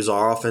 He was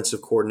our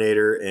offensive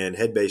coordinator and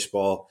head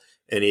baseball,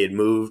 and he had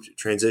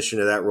transitioned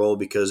to that role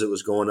because it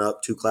was going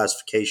up 2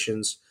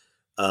 classifications,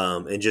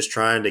 and just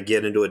trying to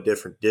get into a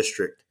different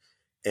district.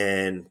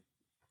 And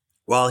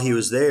while he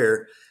was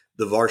there,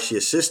 the varsity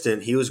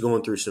assistant, he was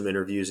going through some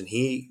interviews, and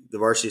the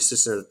varsity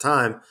assistant at the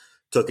time,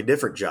 took a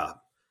different job.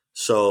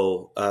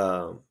 So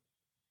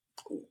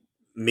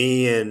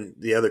me and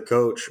the other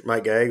coach,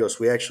 Mike Gallegos,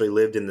 we actually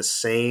lived in the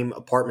same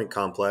apartment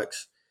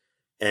complex.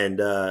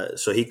 And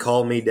so he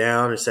called me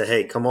down and said,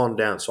 "Hey, come on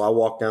down." So I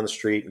walked down the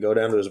street and go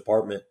down to his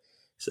apartment.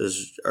 He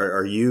says,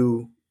 are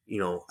you,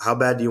 how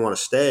bad do you want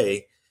to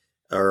stay?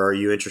 Or are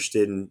you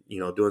interested in,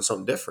 doing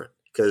something different?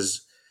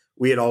 Because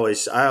I had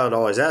always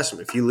asked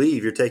him, if you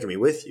leave, you're taking me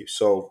with you.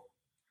 So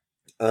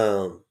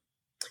I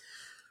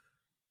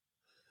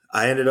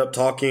ended up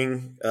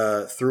talking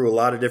through a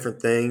lot of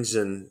different things,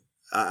 and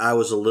I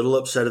was a little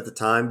upset at the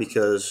time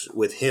because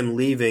with him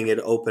leaving, it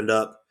opened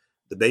up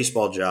the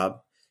baseball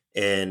job,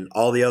 and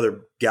all the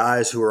other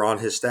guys who were on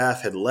his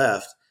staff had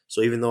left.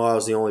 So even though I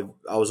was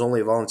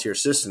only a volunteer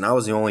assistant, I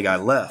was the only guy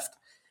left.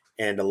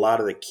 And a lot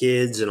of the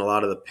kids and a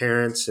lot of the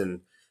parents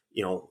and,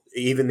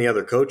 even the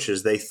other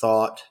coaches, they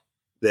thought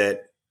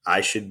that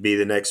I should be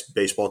the next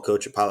baseball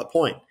coach at Pilot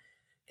Point.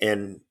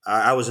 And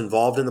I was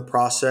involved in the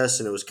process,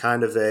 and it was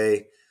kind of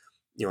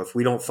if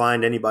we don't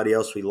find anybody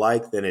else we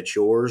like, then it's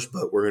yours,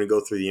 but we're going to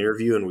go through the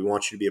interview and we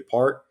want you to be a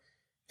part.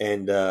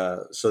 And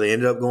so they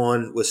ended up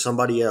going with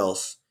somebody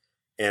else.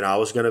 And I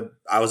was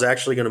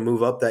actually going to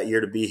move up that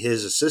year to be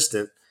his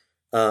assistant.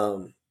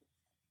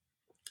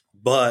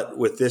 But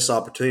with this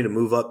opportunity to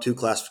move up 2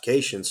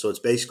 classifications, so it's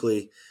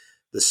basically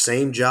the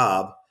same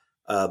job,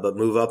 but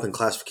move up in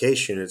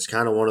classification. It's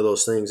kind of one of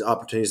those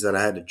opportunities that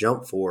I had to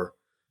jump for.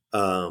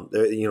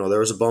 There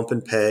was a bump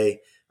in pay.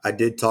 I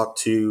did talk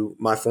to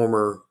my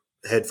former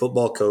head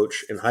football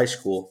coach in high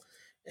school,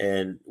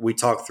 and we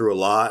talked through a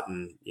lot.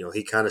 And,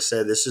 he kind of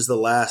said, this is the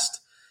last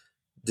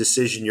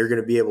decision you're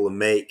going to be able to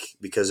make,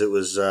 because it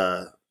was,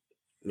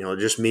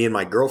 just me and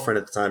my girlfriend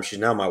at the time. She's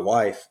now my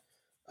wife.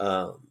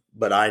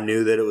 But I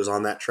knew that it was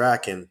on that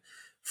track. And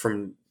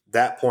from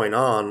that point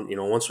on,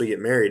 once we get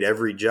married,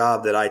 every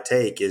job that I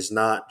take is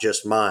not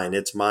just mine,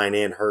 it's mine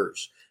and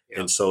hers.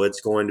 Yeah. And so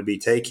it's going to be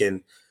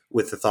taken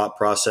with the thought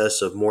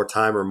process of more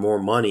time or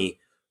more money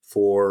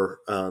for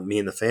me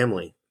and the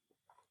family.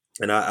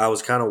 And I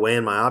was kind of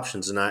weighing my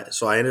options, and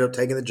so I ended up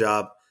taking the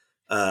job.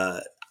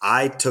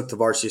 I took the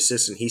varsity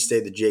assistant. He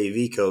stayed the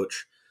JV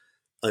coach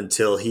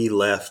until he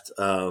left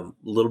a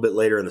little bit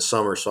later in the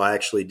summer. So I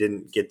actually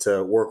didn't get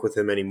to work with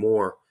him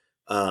anymore.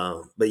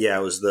 But yeah,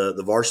 it was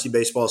the varsity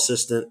baseball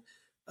assistant.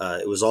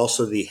 It was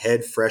also the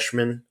head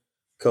freshman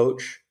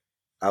coach.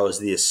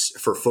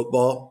 For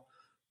football,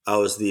 I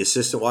was the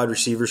assistant wide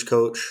receivers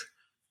coach.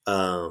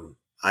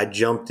 I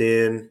jumped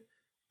in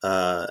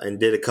and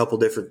did a couple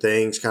different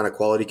things, kind of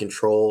quality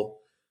control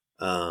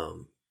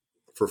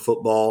for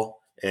football.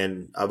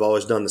 And I've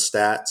always done the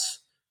stats.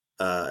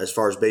 As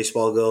far as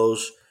baseball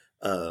goes,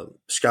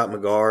 Scott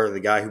McGarr, the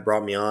guy who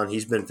brought me on,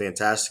 he's been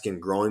fantastic in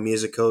growing me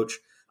as a coach.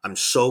 I'm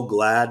so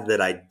glad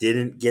that I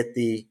didn't get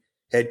the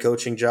head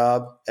coaching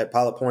job at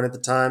Pilot Point at the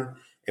time.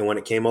 And when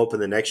it came open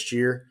the next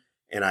year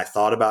and I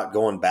thought about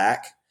going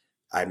back,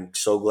 I'm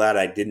so glad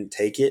I didn't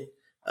take it,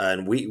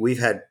 And we've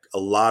had a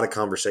lot of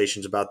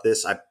conversations about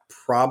this. I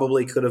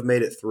probably could have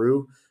made it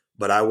through,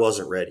 but I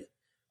wasn't ready.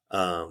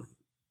 Um,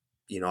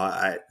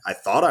 I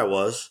thought I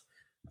was,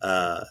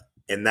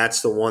 and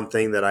that's the one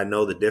thing that I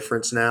know the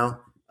difference now.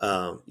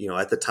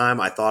 At the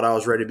time, I thought I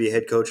was ready to be a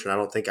head coach, and I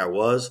don't think I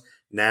was.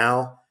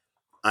 Now,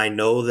 I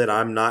know that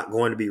I'm not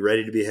going to be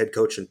ready to be a head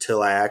coach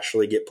until I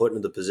actually get put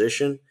into the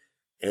position.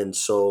 And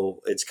so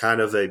it's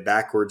kind of a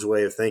backwards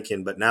way of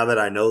thinking. But now that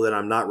I know that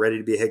I'm not ready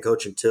to be a head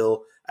coach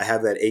until I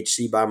have that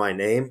HC by my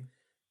name,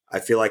 I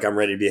feel like I'm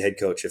ready to be a head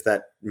coach, if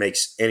that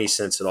makes any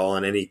sense at all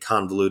in any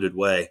convoluted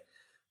way.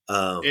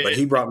 But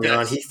he brought me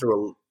on. He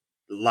threw a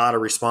lot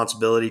of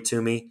responsibility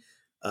to me.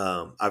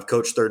 I've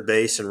coached third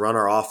base and run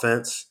our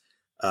offense.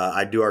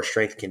 I do our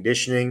strength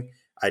conditioning.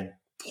 I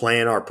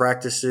plan our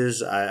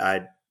practices.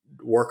 I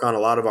work on a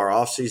lot of our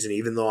off season,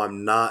 even though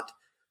I'm not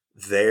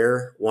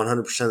there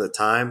 100% of the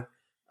time.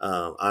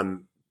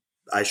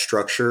 I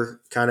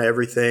structure kind of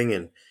everything,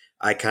 and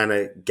I kind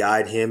of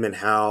guide him in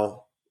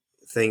how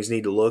things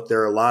need to look.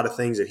 There are a lot of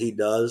things that he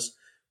does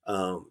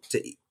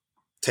to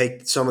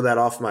take some of that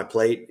off my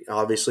plate,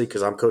 obviously,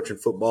 because I'm coaching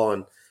football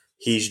and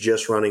he's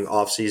just running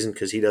off season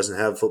because he doesn't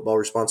have football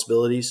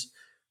responsibilities.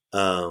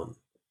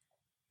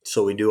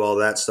 So we do all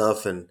that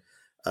stuff. And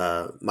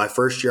my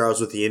first year I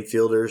was with the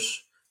infielders.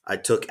 I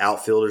took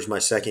outfielders my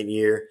second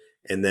year,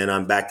 and then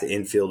I'm back to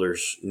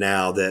infielders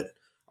now that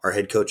our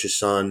head coach's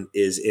son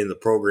is in the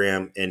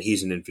program and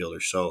he's an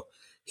infielder. So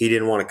he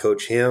didn't want to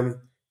coach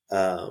him.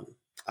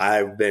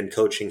 I've been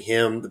coaching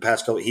him the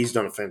past couple. He's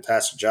done a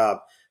fantastic job.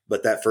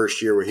 But that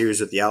first year where he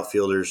was with the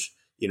outfielders,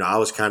 I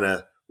was kind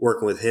of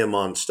working with him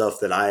on stuff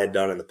that I had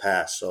done in the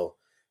past. So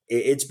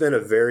it's been a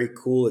very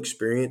cool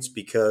experience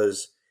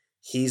because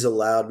he's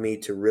allowed me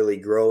to really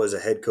grow as a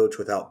head coach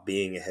without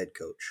being a head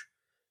coach.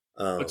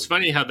 It's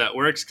funny how that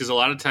works, because a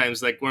lot of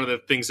times, like, one of the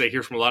things I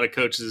hear from a lot of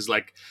coaches is,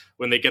 like,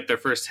 when they get their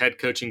first head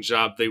coaching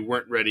job, they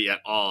weren't ready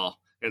at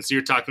all. And so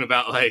you're talking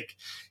about, like,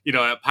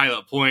 at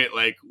Pilot Point,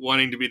 like,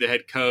 wanting to be the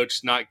head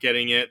coach, not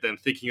getting it, then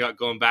thinking about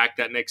going back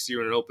that next year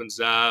when it opens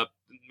up,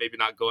 maybe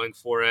not going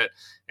for it,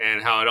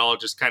 and how it all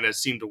just kind of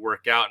seemed to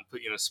work out and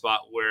put you in a spot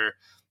where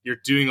you're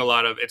doing a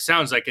lot of, it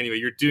sounds like anyway,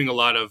 you're doing a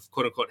lot of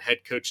quote unquote head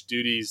coach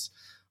duties,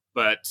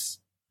 but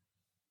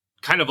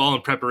kind of all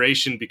in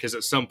preparation, because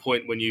at some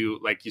point when you,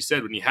 like you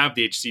said, when you have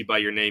the HC by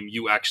your name,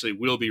 you actually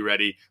will be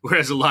ready.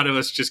 Whereas a lot of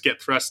us just get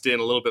thrust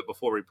in a little bit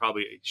before we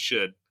probably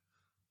should.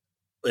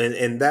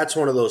 And that's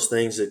one of those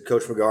things that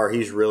Coach McGar,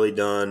 he's really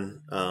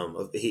done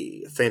a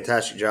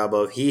fantastic job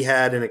of. He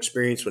had an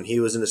experience when he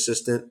was an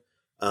assistant.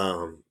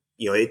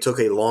 It took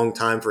a long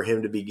time for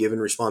him to be given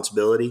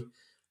responsibility.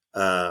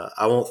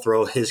 I won't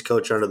throw his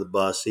coach under the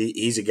bus.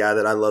 He's a guy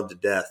that I love to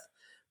death.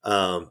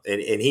 And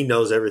he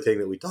knows everything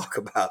that we talk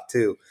about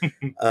too.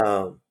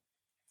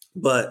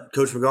 But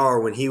Coach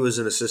McGar, when he was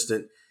an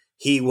assistant,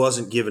 he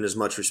wasn't given as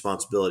much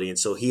responsibility. And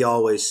so he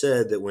always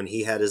said that when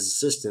he had his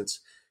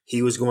assistants,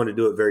 he was going to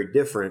do it very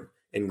different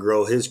and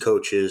grow his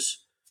coaches,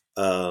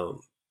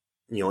 in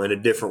a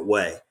different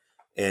way.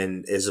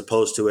 And as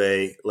opposed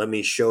to let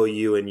me show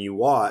you and you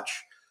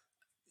watch,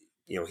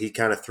 he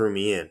kind of threw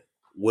me in.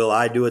 Will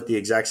I do it the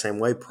exact same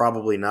way?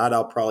 Probably not.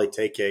 I'll probably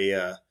take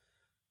a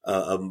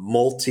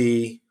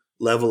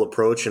multi-level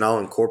approach, and I'll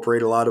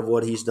incorporate a lot of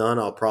what he's done.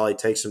 I'll probably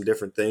take some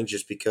different things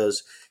just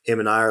because him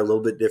and I are a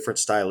little bit different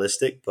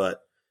stylistic,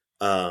 but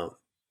I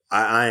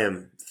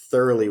am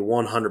thoroughly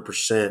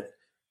 100%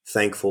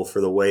 thankful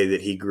for the way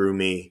that he grew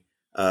me,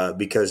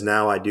 because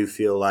now I do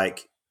feel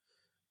like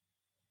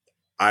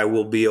I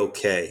will be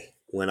okay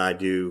when I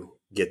do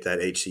get that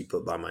HC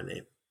put by my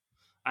name.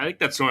 I think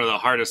that's one of the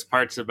hardest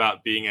parts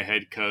about being a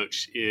head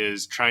coach,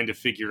 is trying to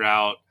figure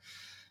out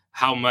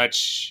how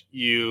much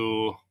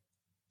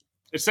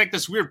it's like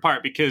this weird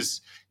part, because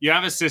you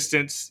have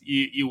assistants,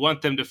 you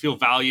want them to feel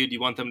valued,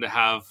 you want them to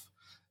have,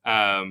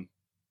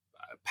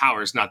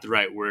 power is not the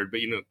right word, but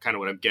kind of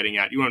what I'm getting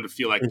at. You want them to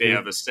feel like they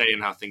have a say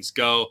in how things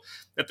go.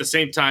 At the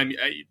same time,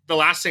 the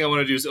last thing I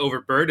want to do is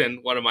overburden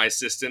one of my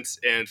assistants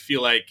and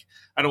feel like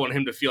I don't want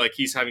him to feel like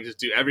he's having to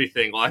do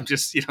everything while I'm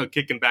just,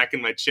 kicking back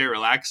in my chair,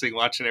 relaxing,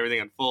 watching everything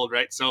unfold.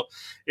 Right. So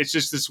it's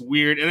just this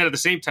weird. And then at the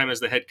same time, as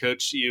the head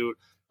coach, you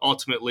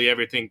ultimately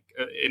everything,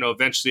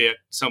 eventually at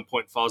some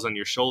point falls on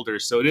your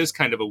shoulders. So it is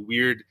kind of a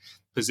weird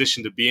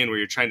position to be in, where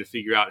you're trying to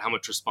figure out how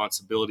much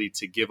responsibility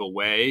to give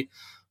away.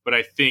 But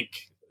I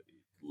think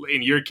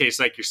in your case,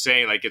 like you're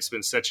saying, like, it's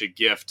been such a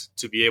gift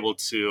to be able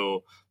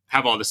to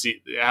have all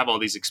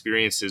these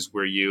experiences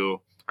where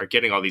you are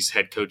getting all these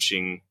head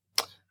coaching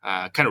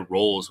kind of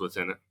roles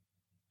within it.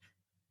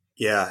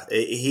 Yeah,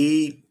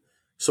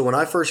 so when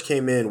I first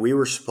came in, we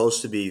were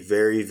supposed to be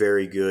very,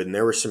 very good, and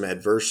there were some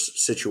adverse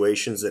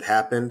situations that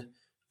happened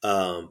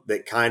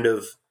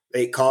that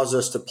it caused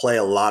us to play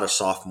a lot of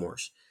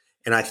sophomores,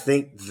 and I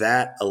think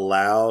that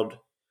allowed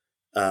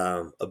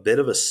a bit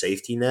of a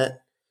safety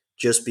net,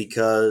 just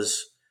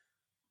because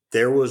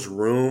there was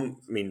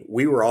room. I mean,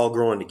 we were all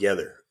growing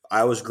together.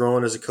 I was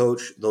growing as a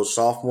coach. Those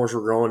sophomores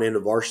were growing into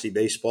varsity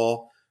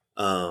baseball.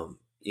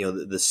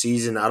 The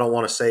season, I don't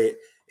want to say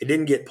it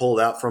didn't get pulled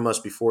out from us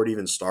before it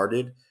even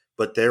started,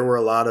 but there were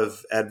a lot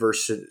of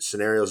adverse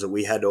scenarios that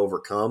we had to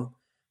overcome.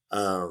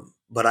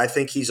 But I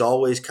think he's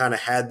always kind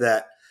of had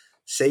that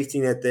safety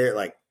net there.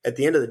 Like at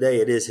the end of the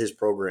day, it is his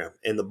program,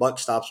 and the buck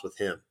stops with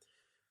him.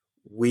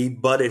 We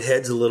butted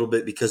heads a little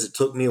bit because it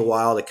took me a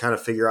while to kind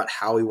of figure out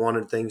how he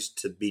wanted things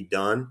to be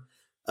done.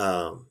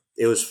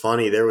 It was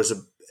funny. It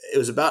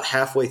was about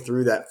halfway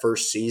through that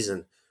first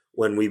season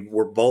when we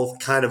were both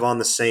kind of on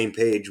the same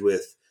page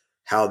with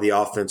how the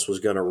offense was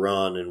going to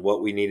run and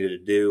what we needed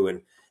to do.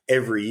 And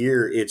every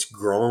year it's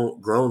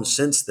grown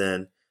since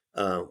then.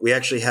 We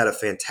actually had a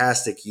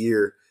fantastic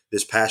year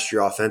this past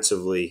year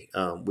offensively.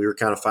 We were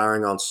kind of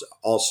firing on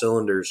all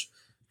cylinders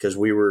because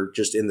we were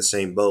just in the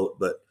same boat.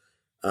 But,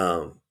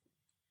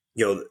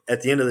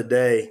 at the end of the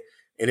day,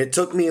 and it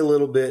took me a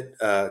little bit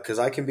because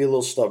I can be a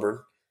little stubborn,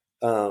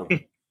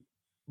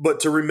 but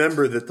to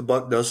remember that the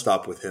buck does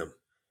stop with him.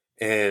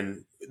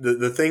 And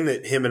the thing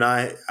that him and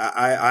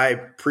I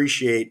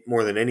appreciate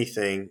more than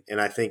anything, and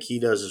I think he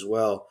does as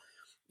well,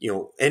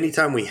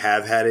 anytime we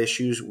have had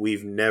issues,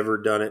 we've never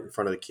done it in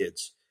front of the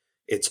kids.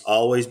 It's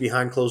always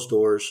behind closed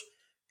doors.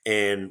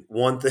 And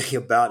one thing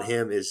about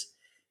him is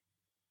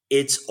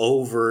it's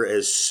over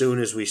as soon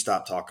as we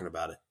stop talking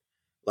about it.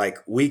 Like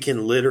we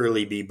can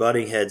literally be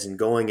butting heads and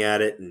going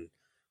at it. And,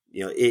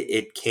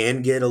 it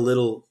can get a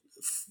little,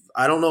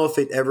 I don't know if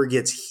it ever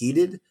gets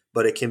heated,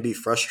 but it can be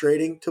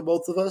frustrating to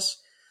both of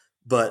us.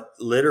 But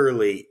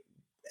literally,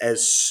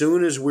 as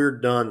soon as we're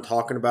done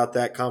talking about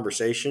that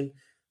conversation,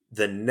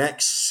 the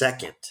next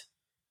second,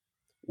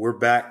 we're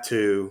back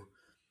to,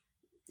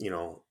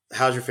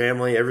 how's your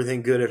family?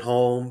 Everything good at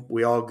home?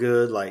 We all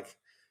good? Like,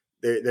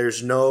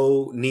 there's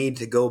no need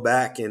to go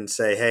back and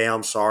say, hey,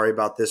 I'm sorry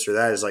about this or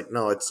that. It's like,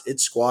 no,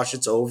 it's squash.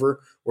 It's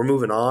over. We're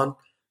moving on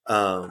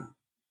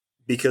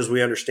because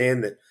we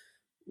understand that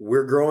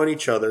we're growing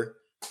each other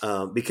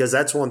because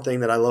that's one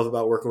thing that I love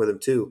about working with him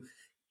too.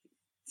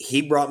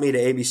 He brought me to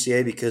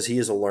ABCA because he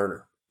is a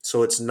learner.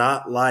 So it's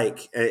not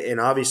like, and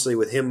obviously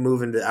with him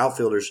moving to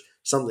outfielders,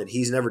 something that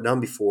he's never done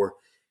before,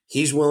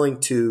 he's willing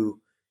to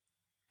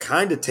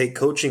kind of take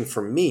coaching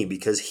from me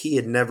because he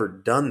had never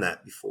done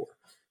that before.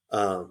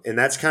 And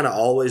that's kind of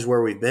always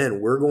where we've been.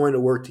 We're going to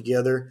work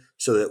together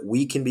so that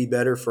we can be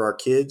better for our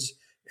kids,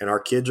 and our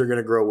kids are going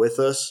to grow with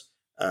us.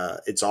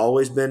 It's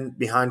always been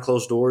behind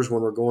closed doors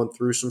when we're going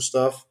through some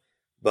stuff,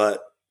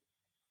 but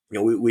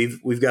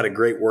we've got a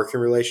great working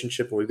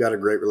relationship, and we've got a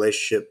great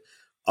relationship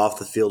off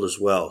the field as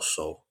well.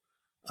 So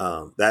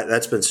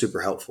that's been super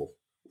helpful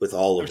with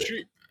all of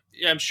it.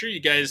 I'm sure you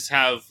guys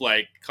have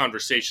like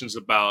conversations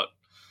about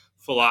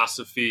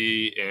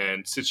philosophy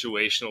and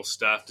situational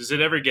stuff. Does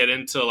it ever get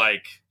into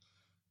like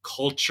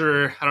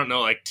culture? I don't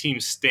know, like team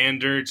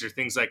standards or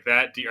things like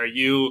that. Are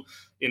you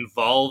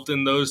involved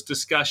in those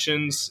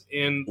discussions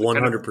in 100%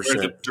 kind of where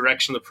the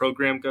direction of the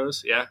program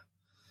goes? Yeah.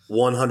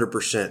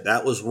 100%.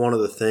 That was one of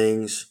the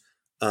things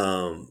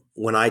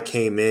when I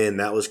came in,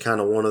 that was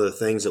kind of one of the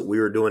things that we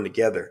were doing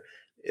together.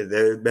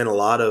 There had been a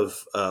lot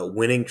of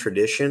winning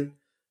tradition,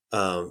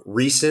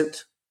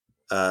 recent.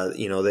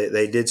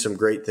 They did some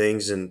great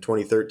things in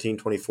 2013,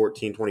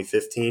 2014,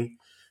 2015,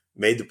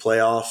 made the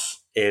playoffs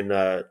in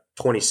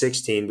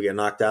 2016. We got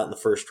knocked out in the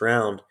first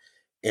round.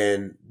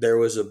 And there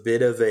was a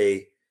bit of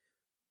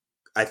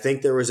I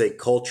think there was a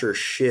culture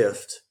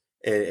shift,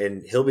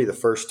 and he'll be the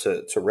first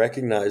to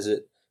recognize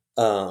it.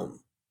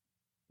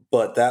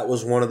 But that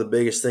was one of the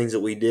biggest things that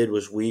we did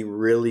was we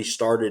really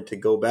started to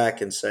go back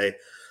and say,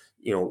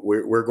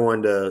 we're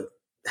going to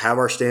have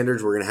our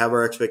standards. We're going to have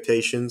our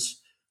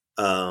expectations.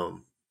 We're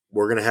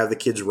going to have the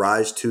kids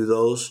rise to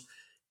those.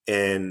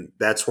 And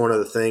that's one of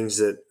the things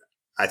that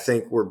I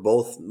think we're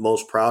both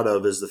most proud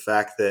of is the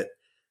fact that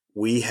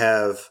we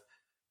have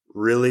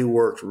really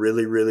worked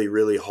really, really,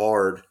 really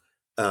hard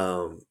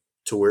to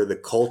where the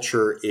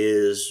culture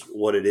is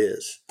what it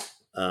is.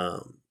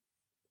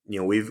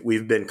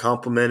 We've been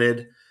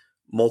complimented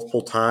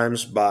multiple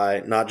times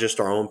by not just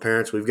our own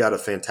parents. We've got a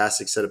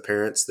fantastic set of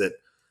parents that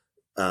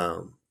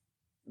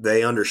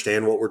they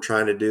understand what we're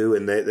trying to do,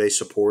 and they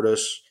support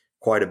us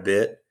quite a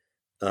bit.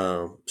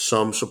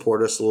 Some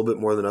support us a little bit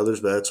more than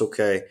others, but that's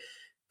okay.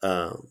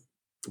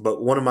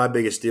 But one of my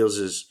biggest deals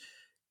is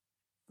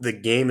the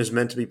game is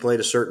meant to be played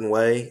a certain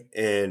way,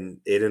 and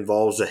it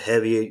involves a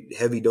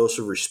heavy dose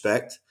of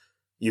respect.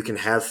 You can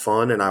have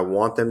fun, and I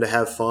want them to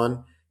have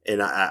fun.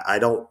 And I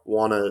don't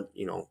want to,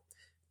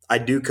 I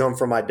do come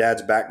from my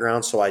dad's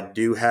background, so I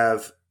do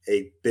have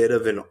a bit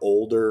of an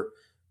older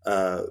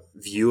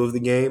view of the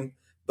game.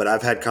 But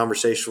I've had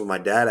conversations with my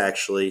dad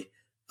actually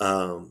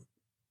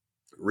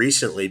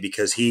recently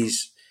because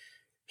he's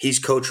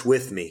coached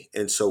with me.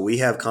 And so we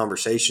have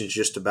conversations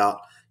just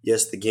about,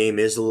 yes, the game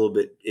is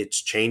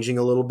it's changing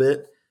a little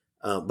bit,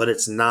 but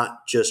it's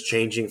not just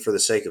changing for the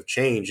sake of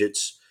change.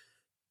 It's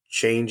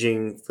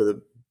changing for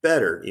the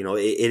better.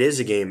 It is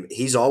a game.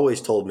 He's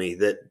always told me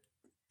that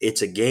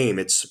it's a game.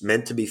 It's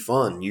meant to be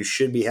fun. You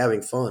should be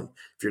having fun.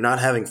 If you're not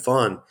having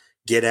fun,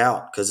 get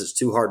out because it's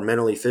too hard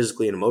mentally,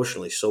 physically, and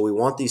emotionally. So we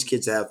want these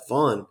kids to have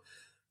fun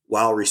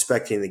while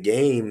respecting the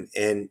game.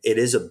 And it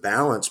is a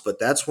balance, but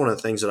that's one of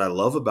the things that I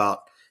love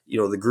about,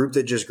 the group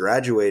that just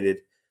graduated.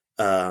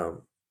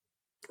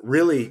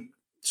 Really,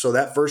 so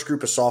that first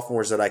group of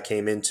sophomores that I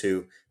came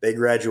into, they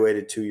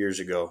graduated 2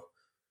 years ago.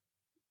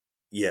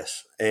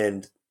 Yes.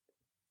 And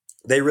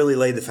they really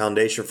laid the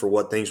foundation for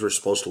what things were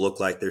supposed to look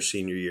like their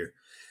senior year.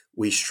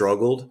 We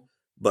struggled,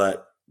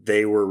 but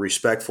they were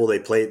respectful.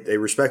 They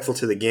respectful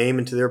to the game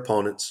and to their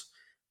opponents.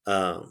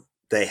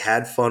 They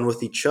had fun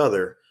with each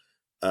other,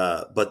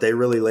 but they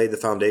really laid the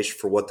foundation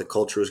for what the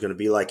culture was going to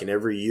be like. And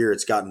every year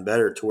it's gotten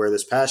better to where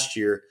this past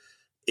year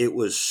it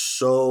was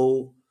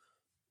so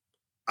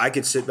I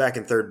could sit back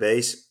in third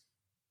base.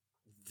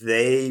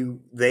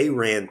 They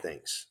ran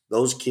things.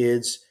 Those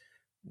kids,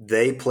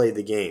 they played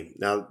the game.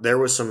 Now there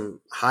was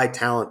some high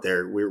talent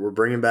there. We're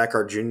bringing back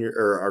our junior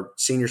or our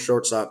senior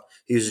shortstop.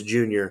 He was a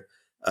junior.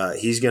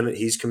 He's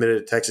committed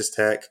to Texas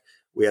Tech.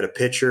 We had a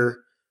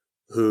pitcher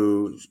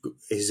who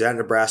is at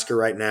Nebraska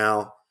right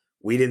now.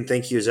 We didn't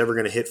think he was ever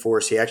going to hit for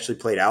us. He actually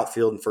played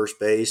outfield and first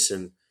base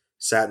and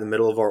sat in the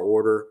middle of our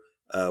order.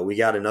 We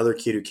got another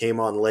kid who came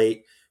on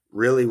late,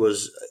 really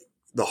was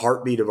the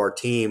heartbeat of our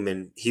team,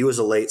 and he was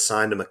a late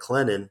sign to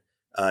McLennan.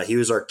 He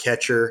was our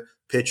catcher,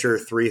 pitcher,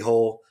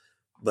 3-hole.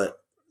 But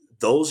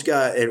those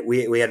guys, and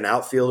we had an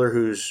outfielder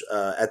who's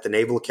at the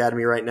Naval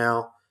Academy right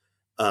now,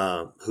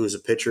 who's a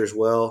pitcher as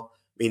well.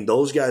 I mean,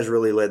 those guys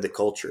really led the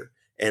culture,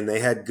 and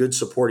they had good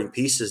supporting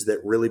pieces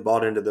that really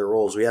bought into their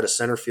roles. We had a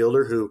center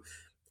fielder who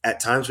at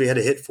times we had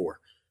to hit for.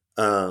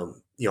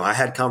 I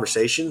had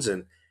conversations,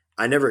 and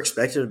I never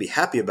expected him to be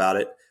happy about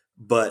it,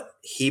 but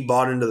he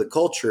bought into the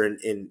culture,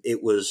 and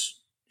it was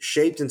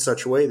shaped in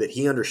such a way that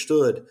he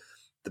understood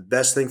the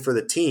best thing for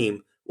the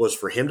team was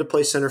for him to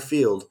play center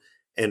field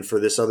and for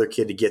this other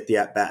kid to get the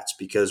at-bats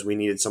because we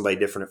needed somebody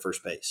different at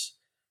first base.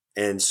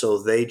 And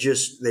so they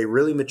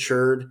really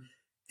matured.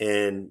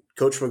 And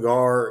Coach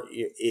McGar,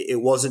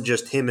 it wasn't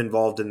just him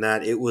involved in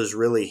that. It was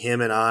really him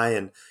and I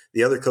and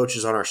the other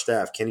coaches on our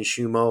staff, Kenny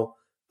Shumo.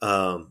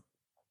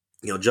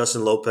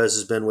 Justin Lopez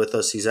has been with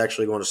us. He's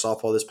actually going to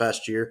softball this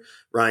past year.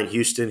 Ryan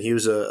Houston, he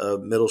was a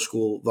middle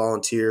school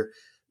volunteer.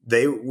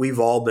 We've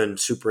all been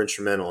super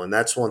instrumental. And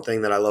that's one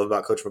thing that I love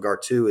about Coach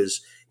McGar too,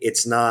 is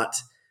it's not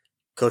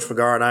Coach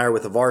McGar and I are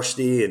with the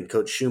varsity and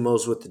Coach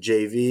Shumo's with the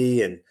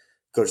JV and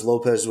Coach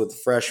Lopez is with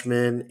the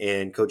freshmen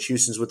and Coach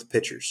Houston's with the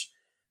pitchers.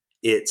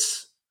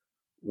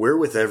 We're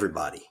with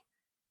everybody,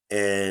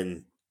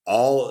 and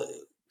all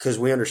because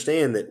we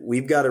understand that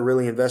we've got to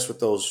really invest with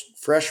those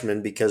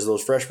freshmen because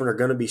those freshmen are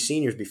going to be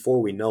seniors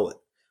before we know it.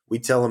 We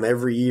tell them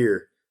every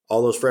year,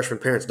 all those freshman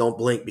parents, don't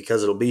blink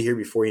because it'll be here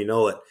before you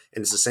know it.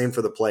 And it's the same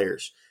for the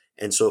players.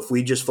 And so if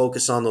we just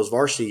focus on those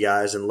varsity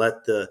guys and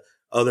let the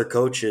other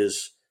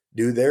coaches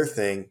do their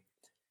thing,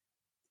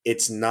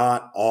 it's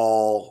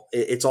all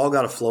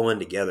got to flow in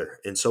together.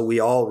 And so we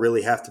all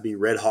really have to be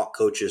red hot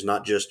coaches,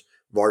 not just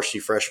varsity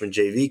freshman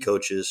JV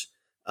coaches.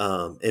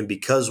 And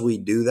because we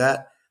do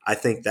that, I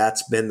think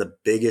that's been the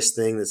biggest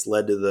thing that's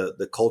led to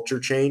the culture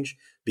change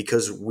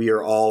because we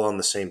are all on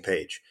the same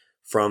page,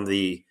 from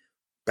the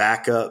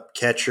backup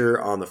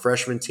catcher on the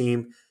freshman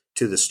team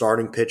to the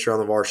starting pitcher on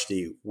the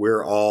varsity.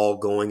 We're all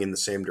going in the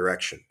same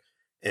direction.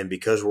 And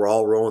because we're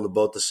all rowing the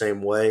boat the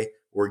same way,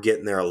 we're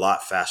getting there a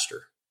lot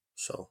faster.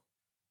 So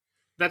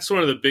that's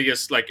one of the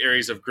biggest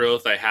areas of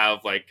growth I have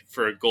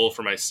for a goal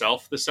for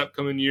myself this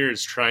upcoming year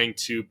is trying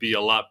to be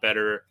a lot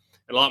better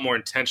and a lot more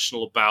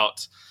intentional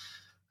about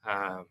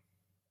kind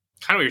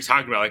of what you're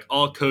talking about.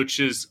 All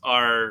coaches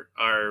are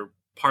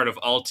part of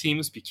all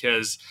teams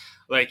because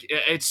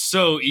it's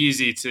so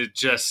easy to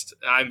just,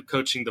 I'm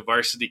coaching the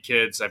varsity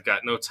kids. I've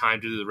got no time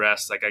to do the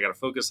rest. I got to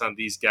focus on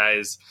these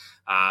guys.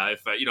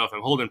 If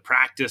I'm holding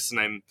practice and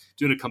I'm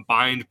doing a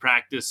combined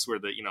practice where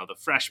the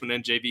freshmen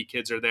and JV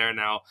kids are there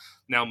now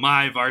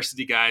my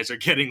varsity guys are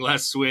getting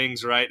less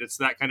swings, right? It's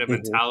that kind of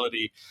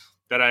mentality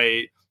that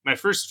my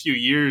first few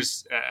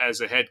years as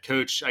a head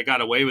coach, I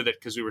got away with it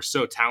because we were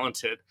so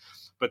talented.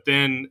 But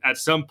then at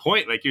some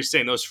point, like you're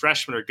saying, those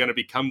freshmen are going to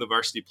become the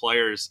varsity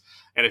players.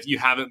 And if you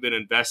haven't been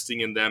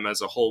investing in them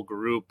as a whole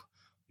group,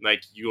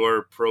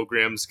 your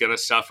program's going to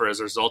suffer as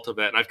a result of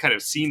it. And I've kind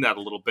of seen that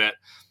a little bit.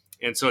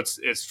 And so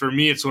it's for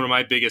me, it's one of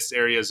my biggest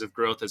areas of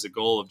growth as a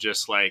goal of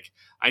just I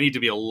need to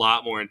be a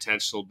lot more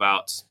intentional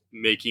about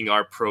making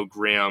our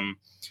program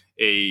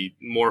a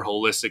more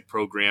holistic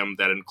program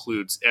that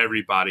includes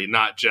everybody,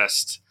 not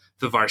just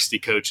the varsity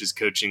coaches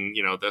coaching,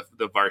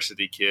 the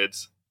varsity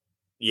kids.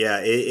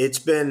 Yeah, it's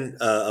been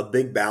a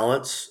big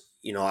balance.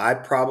 I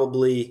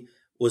probably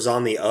was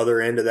on the other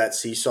end of that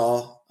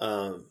seesaw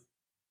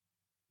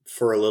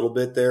for a little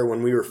bit there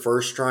when we were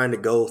first trying to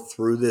go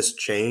through this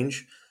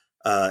change.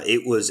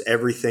 It was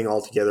everything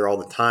all together all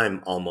the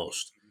time,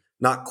 almost.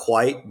 Not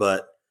quite,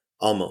 but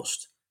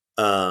almost.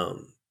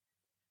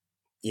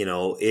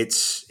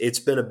 It's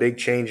been a big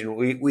change, and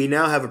we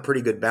now have a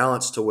pretty good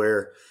balance to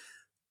where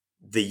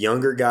the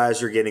younger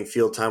guys are getting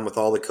field time with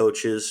all the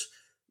coaches.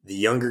 The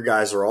younger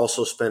guys are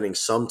also spending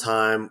some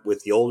time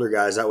with the older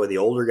guys. That way the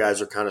older guys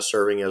are kind of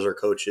serving as our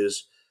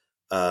coaches.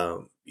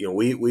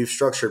 We've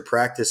structured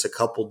practice a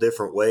couple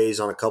different ways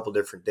on a couple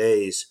different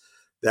days.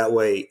 That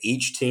way,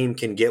 each team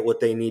can get what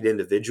they need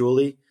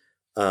individually,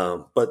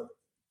 but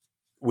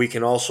we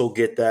can also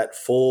get that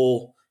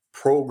full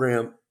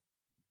program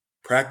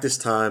practice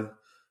time.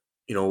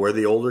 Where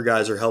the older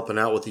guys are helping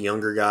out with the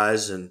younger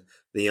guys, and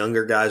the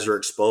younger guys are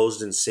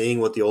exposed and seeing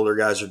what the older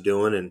guys are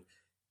doing, and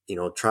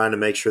trying to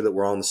make sure that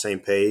we're all on the same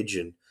page.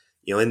 And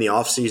in the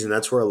off season,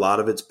 that's where a lot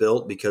of it's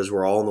built, because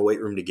we're all in the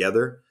weight room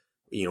together.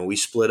 We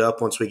split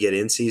up once we get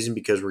in season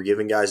because we're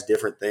giving guys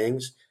different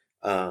things.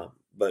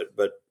 But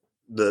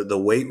the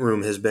weight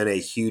room has been a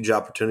huge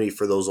opportunity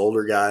for those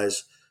older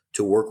guys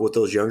to work with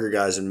those younger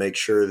guys and make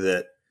sure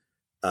that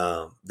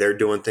they're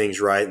doing things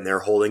right and they're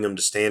holding them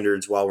to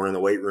standards while we're in the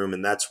weight room.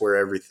 And that's where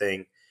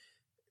everything –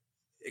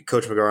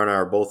 Coach McGraw and I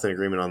are both in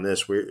agreement on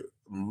this.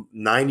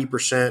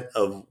 90%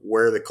 of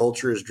where the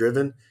culture is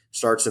driven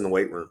starts in the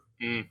weight room.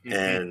 Mm-hmm.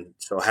 And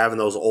so having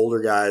those older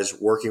guys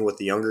working with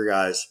the younger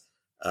guys,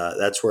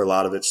 that's where a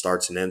lot of it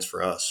starts and ends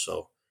for us.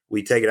 So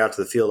we take it out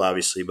to the field,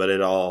 obviously, but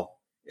it all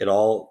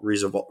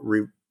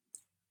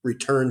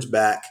returns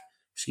back,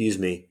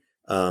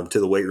 to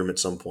the weight room at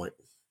some point.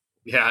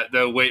 Yeah,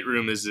 the weight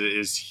room is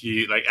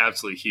huge, like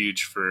absolutely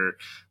huge for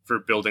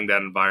building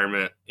that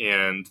environment.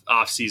 And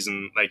off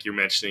season, like you're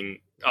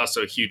mentioning,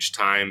 also a huge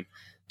time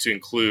to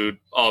include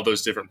all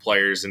those different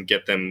players and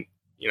get them,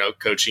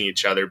 coaching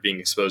each other, being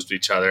exposed to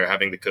each other,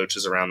 having the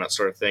coaches around, that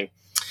sort of thing.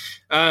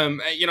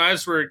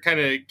 As we're kind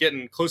of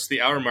getting close to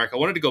the hour mark, I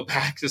wanted to go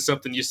back to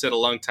something you said a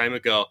long time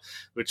ago,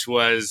 which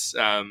was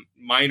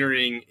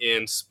minoring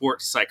in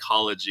sports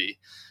psychology.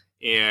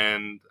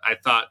 And I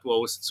thought,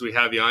 well, since we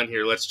have you on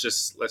here, let's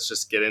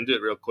just get into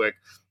it real quick.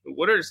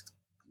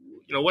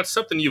 What's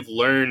something you've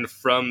learned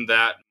from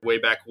that way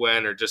back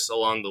when, or just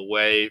along the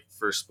way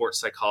for sports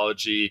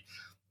psychology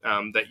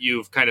that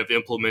you've kind of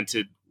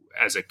implemented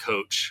as a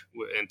coach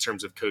in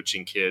terms of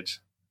coaching kids?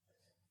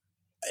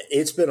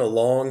 It's been a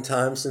long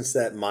time since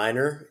that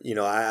minor.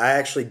 I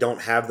actually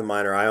don't have the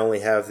minor. I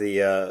only have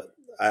the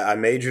I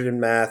majored in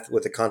math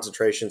with a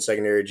concentration in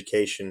secondary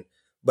education.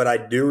 But I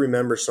do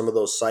remember some of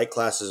those psych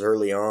classes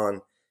early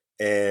on,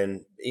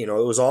 and it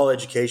was all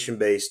education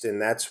based, and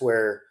that's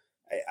where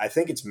I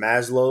think it's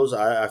Maslow's.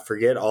 I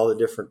forget all the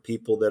different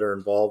people that are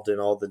involved in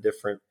all the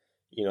different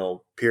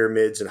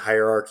pyramids and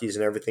hierarchies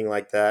and everything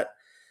like that.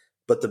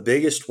 But the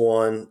biggest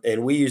one,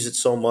 and we use it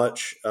so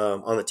much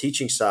on the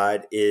teaching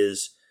side,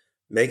 is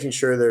making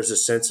sure there's a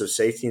sense of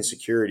safety and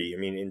security. I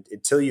mean,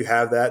 until you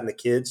have that in the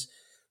kids,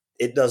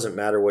 it doesn't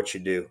matter what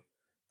you do.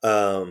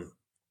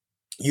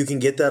 You can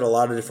get that a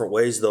lot of different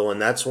ways, though, and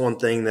that's one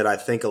thing that I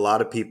think a lot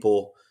of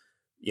people,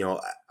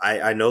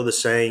 I know the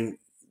saying,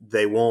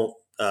 they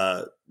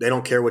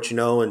don't care what you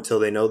know until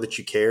they know that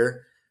you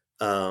care.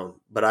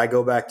 But I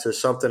go back to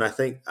something, I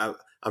think,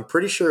 I'm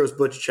pretty sure it was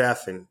Butch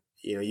Chaffin.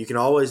 You can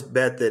always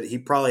bet that he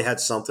probably had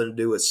something to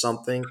do with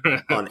something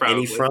on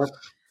any front.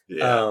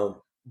 Yeah.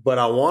 But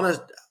I want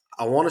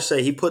to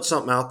say he put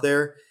something out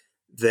there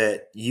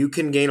that you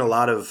can gain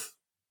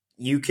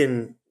you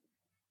can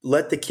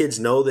let the kids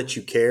know that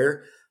you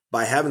care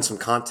by having some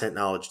content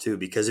knowledge too,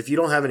 because if you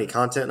don't have any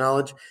content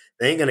knowledge,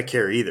 they ain't going to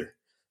care either.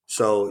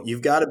 So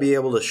you've got to be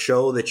able to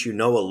show that you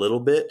know a little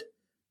bit,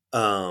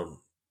 and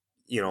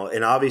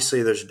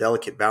obviously there's a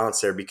delicate balance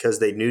there, because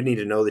they do need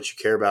to know that you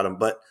care about them,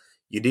 but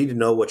you need to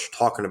know what you're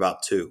talking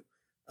about too.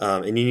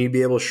 And you need to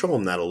be able to show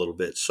them that a little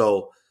bit.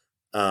 So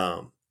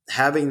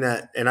having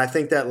that, and I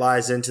think that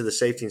lies into the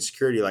safety and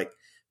security. Like,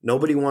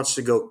 nobody wants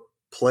to go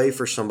play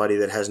for somebody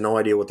that has no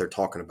idea what they're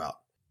talking about.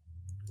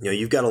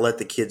 You've got to let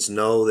the kids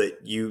know that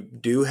you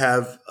do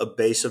have a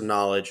base of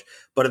knowledge,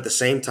 but at the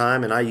same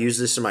time, and I use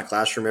this in my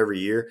classroom every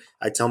year,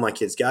 I tell my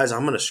kids, guys,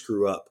 I'm going to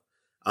screw up.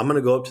 I'm going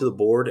to go up to the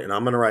board and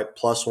I'm going to write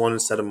 +1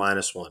 instead of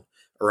 -1,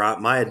 or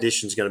my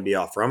addition is going to be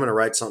off, or I'm going to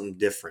write something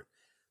different.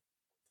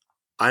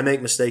 I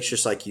make mistakes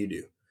just like you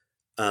do.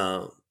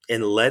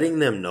 And letting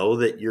them know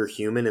that you're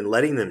human and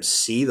letting them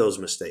see those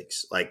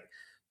mistakes. Like,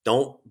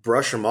 don't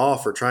brush them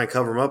off or try and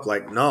cover them up.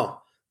 Like,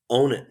 no,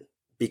 own it,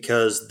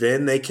 because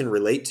then they can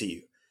relate to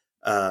you.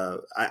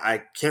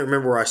 I can't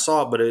remember where I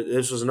saw it, but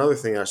this was another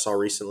thing I saw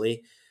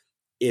recently.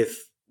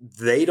 If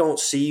they don't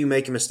see you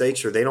making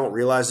mistakes, or they don't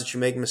realize that you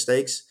make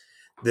mistakes,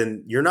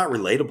 then you're not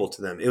relatable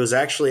to them. It was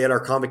actually at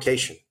our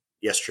convocation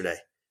yesterday,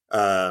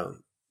 for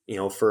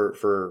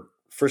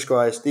Frisco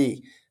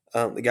ISD.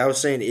 The guy was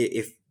saying,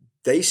 if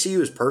they see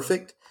you as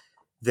perfect,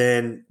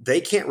 then they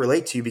can't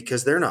relate to you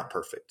because they're not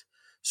perfect.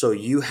 So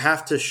you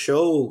have to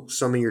show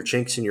some of your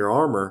chinks in your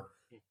armor,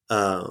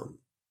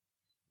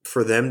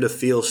 for them to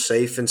feel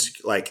safe and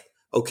like,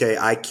 okay,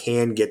 I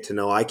can get to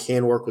know, I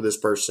can work with this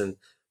person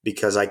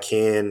because I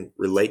can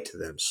relate to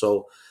them.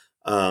 So,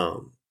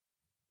 and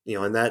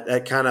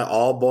that kind of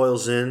all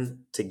boils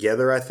in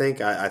together. I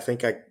think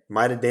I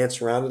might've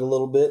danced around it a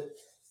little bit.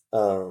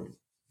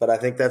 But I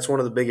think that's one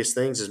of the biggest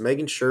things, is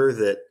making sure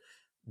that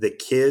the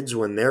kids,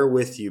 when they're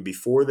with you,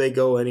 before they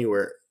go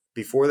anywhere,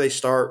 before they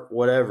start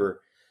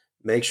whatever,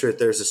 make sure that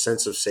there's a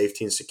sense of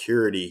safety and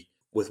security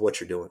with what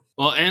you're doing.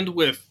 Well, and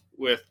with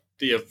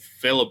the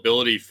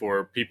availability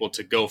for people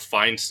to go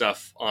find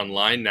stuff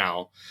online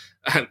now.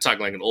 I'm talking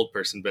like an old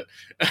person, but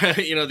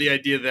the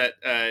idea that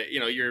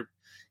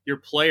your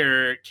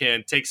player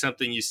can take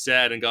something you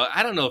said and go,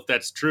 I don't know if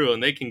that's true,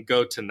 and they can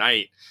go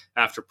tonight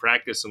after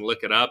practice and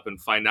look it up and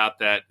find out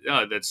that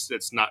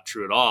that's not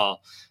true at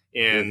all.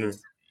 And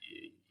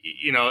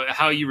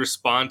how you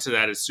respond to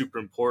that is super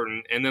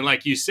important. And then,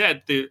 like you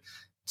said, to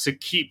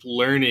keep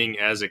learning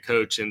as a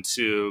coach and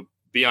to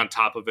be on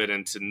top of it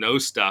and to know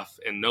stuff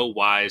and know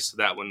why, so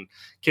that when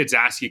kids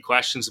ask you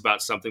questions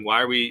about something,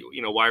 why are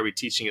we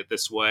teaching it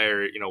this way?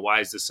 Or,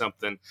 why is this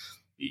something?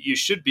 You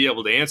should be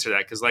able to answer that.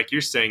 Because like you're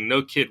saying,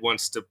 no kid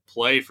wants to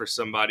play for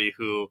somebody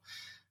who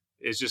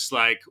is just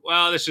like,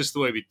 well, that's just the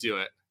way we do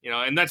it.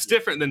 And that's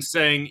different than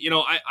saying,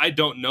 I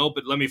don't know,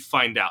 but let me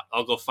find out.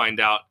 I'll go find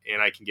out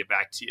and I can get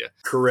back to you.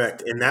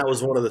 Correct. And that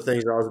was one of the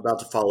things I was about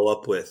to follow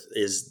up with,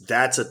 is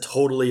that's a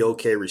totally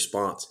okay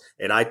response.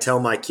 And I tell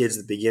my kids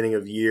at the beginning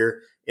of the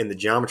year in the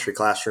geometry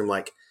classroom,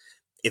 like,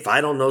 if I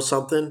don't know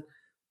something,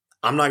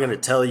 I'm not going to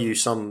tell you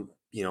some,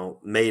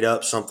 made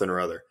up something or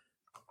other.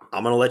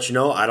 I'm going to let you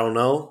know I don't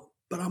know,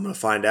 but I'm going to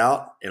find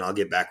out and I'll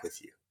get back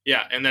with you.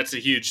 Yeah. And that's a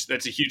huge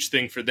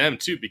thing for them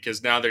too,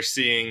 because now they're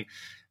seeing,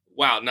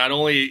 wow, not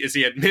only is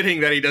he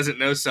admitting that he doesn't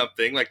know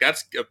something, like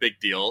that's a big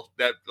deal.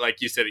 That,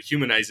 like you said, it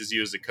humanizes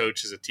you as a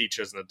coach, as a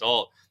teacher, as an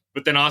adult.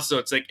 But then also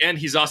it's like, and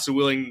he's also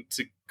willing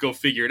to go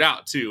figure it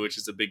out too, which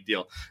is a big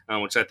deal,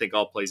 which I think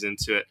all plays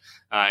into it,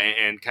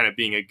 and kind of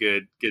being a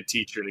good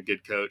teacher and a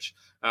good coach.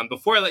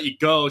 Before I let you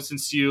go,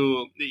 since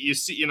you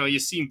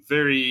seem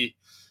very,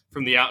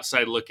 from the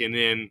outside looking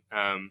in,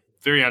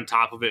 very on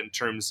top of it in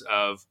terms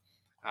of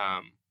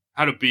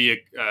how to be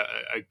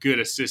a good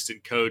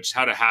assistant coach,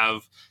 how to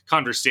have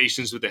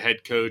conversations with the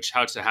head coach,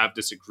 how to have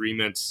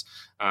disagreements,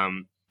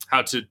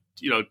 how to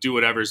do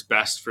whatever's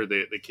best for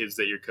the kids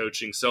that you're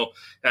coaching. So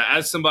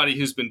as somebody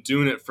who's been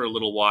doing it for a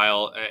little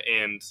while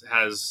and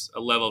has a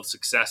level of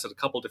success at a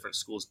couple different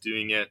schools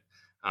doing it,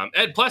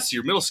 and plus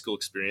your middle school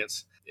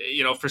experience,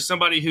 for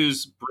somebody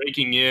who's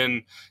breaking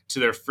in to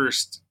their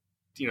first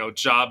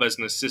job as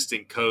an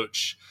assistant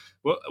coach,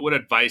 what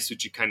advice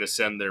would you kind of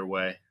send their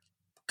way?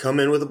 Come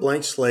in with a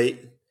blank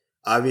slate.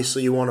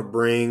 Obviously, you want to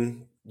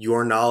bring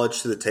your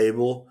knowledge to the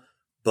table,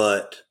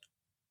 but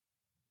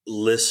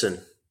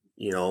listen.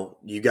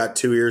 You got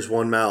 2 ears,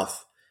 1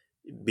 mouth.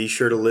 Be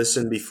sure to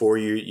listen before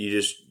you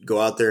just go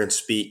out there and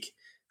speak.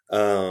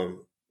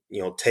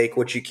 Take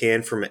what you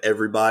can from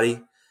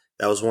everybody.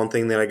 That was one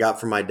thing that I got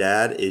from my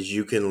dad, is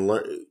you're going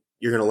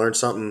to learn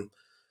something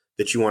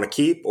that you want to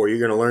keep, or you're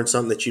going to learn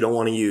something that you don't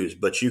want to use,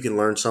 but you can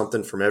learn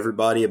something from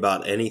everybody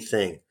about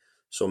anything.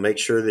 So make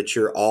sure that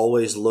you're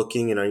always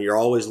looking and you're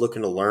always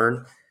looking to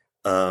learn.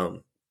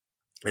 And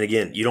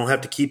again, you don't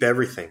have to keep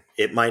everything.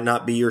 It might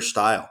not be your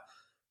style,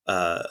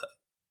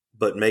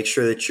 but make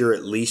sure that you're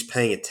at least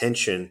paying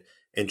attention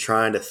and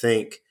trying to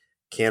think,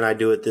 can I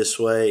do it this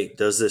way?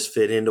 Does this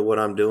fit into what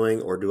I'm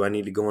doing, or do I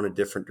need to go in a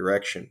different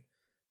direction?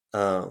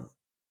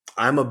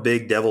 I'm a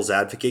big devil's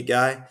advocate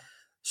guy,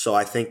 so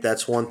I think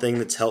that's one thing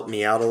that's helped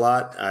me out a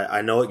lot.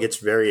 I know it gets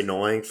very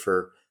annoying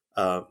for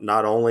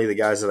not only the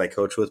guys that I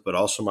coach with, but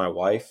also my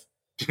wife.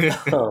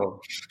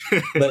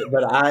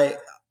 But I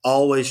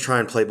always try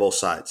and play both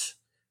sides,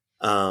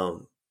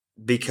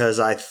 because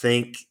I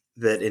think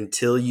that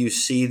until you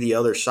see the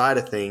other side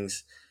of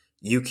things,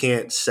 you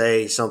can't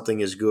say something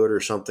is good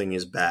or something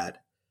is bad.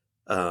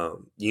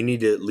 You need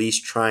to at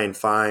least try and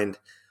find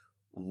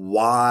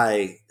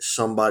why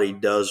somebody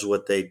does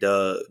what they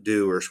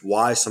do, or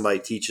why somebody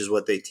teaches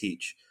what they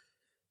teach.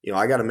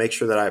 I got to make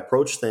sure that I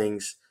approach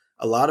things.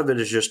 A lot of it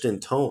is just in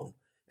tone.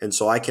 And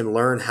so I can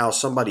learn how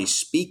somebody's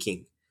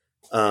speaking.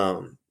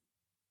 And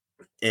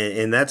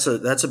that's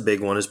a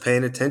big one, is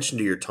paying attention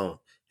to your tone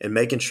and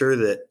making sure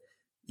that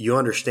you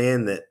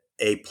understand that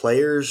a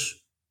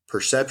player's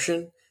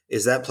perception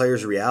is that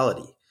player's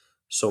reality.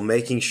 So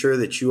making sure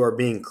that you are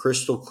being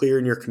crystal clear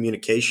in your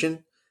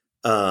communication,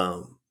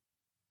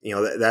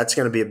 that's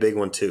going to be a big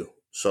one too.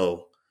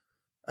 So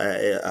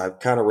I've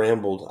kind of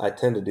rambled. I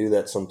tend to do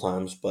that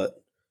sometimes,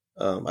 but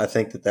I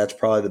think that that's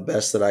probably the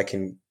best that I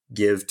can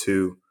give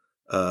to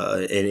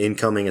an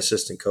incoming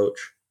assistant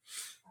coach.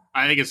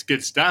 I think it's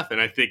good stuff,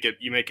 and I think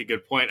you make a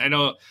good point. I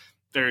know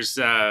there's this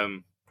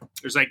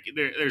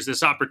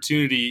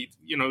opportunity,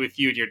 with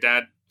you and your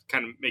dad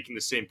kind of making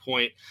the same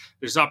point.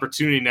 There's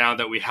opportunity now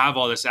that we have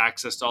all this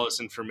access to all this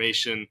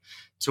information,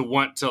 to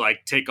want to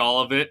take all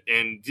of it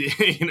and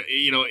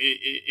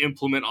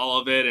implement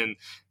all of it and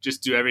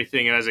just do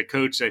everything. And as a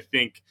coach, I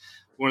think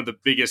one of the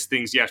biggest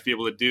things you have to be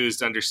able to do is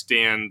to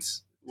understand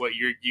what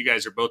you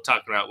guys are both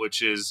talking about,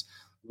 which is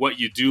what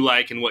you do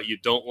like and what you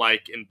don't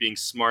like, and being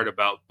smart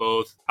about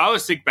both. I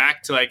always think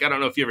back to I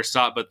don't know if you ever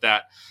saw it, but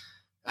that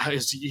it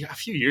was a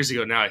few years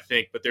ago now, I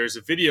think, but there's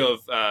a video of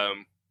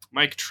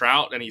Mike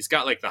Trout, and he's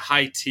got the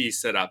high tee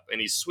set up and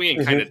he's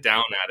swinging kind of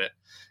down at it.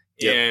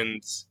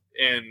 Yep.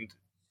 And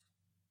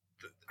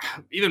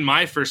even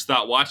my first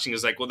thought watching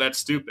is well, that's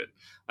stupid.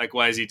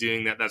 Why is he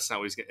doing that? That's not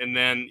what he's getting. And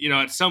then,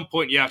 at some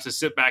point you have to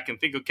sit back and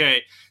think,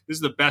 okay, this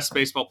is the best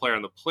baseball player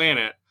on the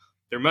planet.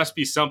 there must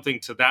be something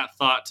to that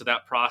thought, to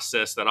that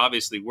process that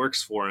obviously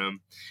works for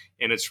him.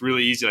 And it's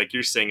really easy, like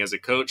you're saying, as a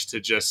coach,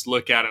 to just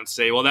look at it and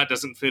say, well, that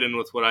doesn't fit in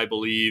with what I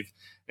believe,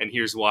 and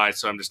here's why,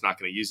 so I'm just not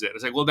going to use it. And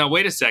it's like, well, now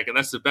wait a second,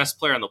 that's the best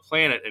player on the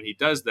planet, and he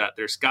does that.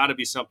 There's got to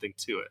be something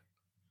to it.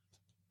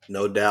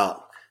 No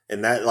doubt.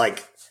 And that,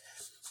 like,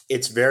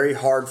 it's very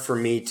hard for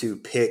me to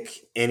pick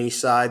any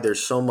side.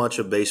 There's so much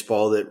of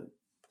baseball that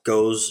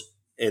goes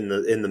in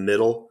the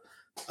middle.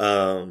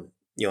 And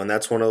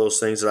that's one of those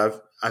things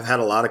that I've had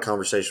a lot of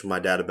conversation with my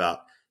dad about.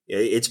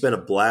 It's been a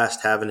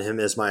blast having him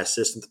as my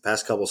assistant the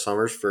past couple of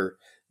summers for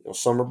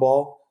summer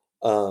ball,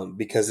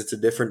 because it's a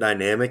different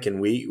dynamic,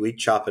 and we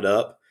chop it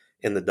up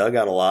in the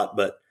dugout a lot.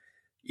 But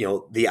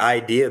the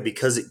idea,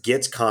 because it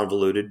gets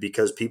convoluted,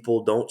 because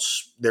people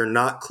they're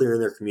not clear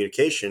in their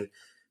communication.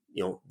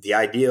 The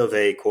idea of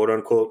a quote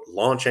unquote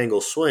launch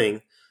angle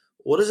swing,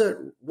 what is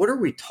that? What are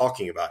we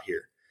talking about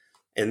here?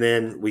 And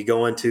then we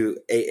go into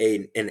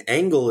an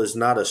angle is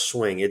not a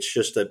swing. It's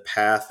just a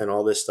path and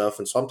all this stuff.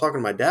 And so I'm talking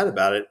to my dad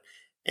about it.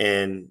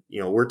 And,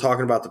 we're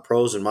talking about the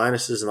pros and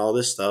minuses and all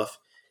this stuff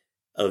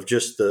of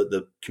just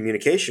the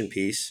communication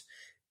piece.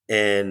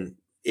 And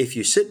if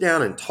you sit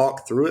down and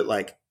talk through it,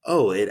 like,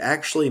 oh, it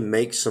actually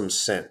makes some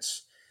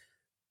sense.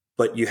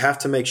 But you have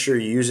to make sure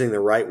you're using the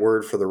right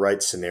word for the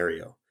right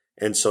scenario.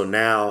 And so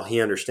now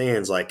he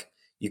understands, like,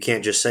 you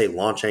can't just say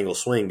launch angle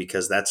swing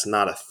because that's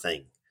not a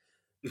thing.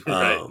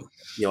 Right.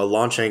 A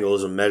launch angle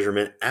is a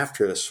measurement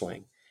after the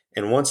swing.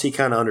 And once he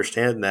kind of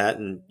understands that,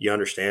 and you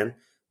understand,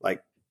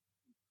 like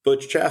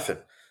Butch Chaffin,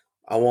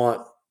 I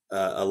want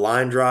a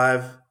line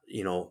drive,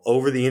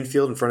 over the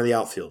infield in front of the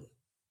outfield.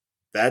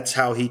 That's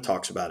how he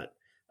talks about it.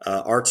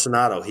 Art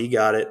Sonato, he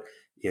got it.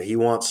 He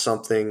wants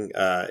something.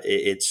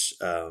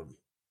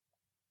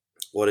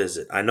 What is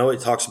it? I know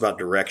it talks about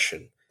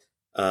direction,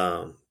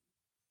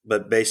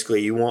 but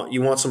basically you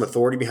want some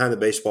authority behind the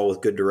baseball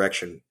with good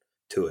direction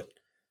to it.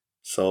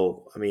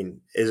 So, I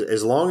mean,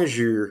 as long as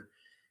you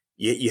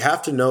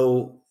have to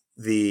know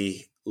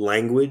the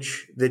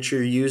language that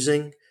you're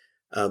using,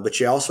 but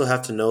you also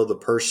have to know the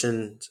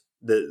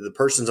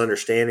person's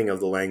understanding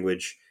of the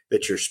language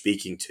that you're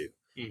speaking to,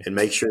 and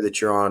make sure that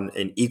you're on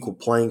an equal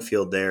playing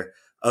field there.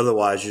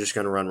 Otherwise, you're just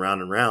going to run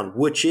round and round,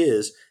 which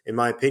is, in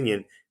my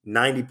opinion,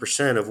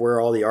 90% of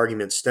where all the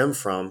arguments stem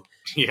from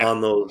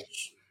on those.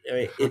 I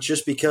mean, it's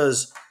just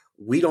because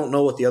we don't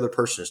know what the other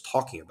person is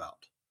talking about.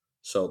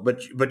 So,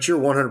 but you're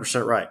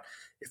 100% right.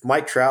 If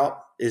Mike Trout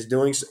is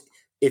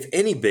if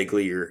any big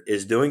leaguer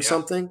is doing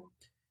something,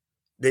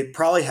 it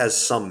probably has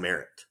some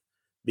merit,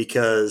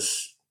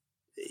 because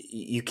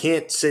you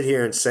can't sit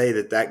here and say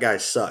that guy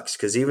sucks.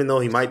 Because even though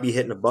he might be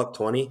hitting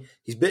 $120,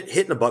 he's been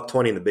hitting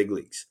 $120 in the big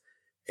leagues,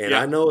 and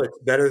I know it's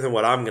better than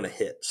what I'm going to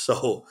hit.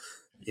 So,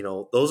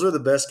 those are the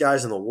best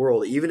guys in the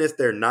world. Even if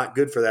they're not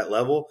good for that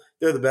level,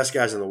 they're the best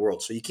guys in the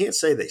world. So you can't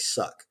say they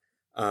suck.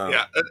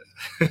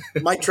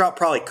 Mike Trout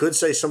probably could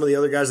say some of the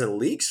other guys in the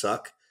league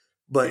suck,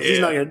 but he's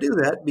not going to do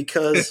that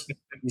because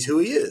he's who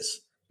he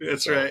is.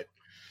 That's right.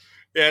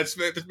 Yeah,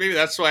 maybe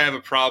that's why I have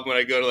a problem when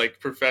I go to like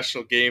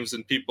professional games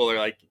and people are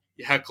like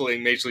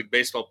heckling Major League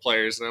Baseball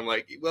players, and I'm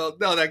like, well,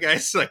 no,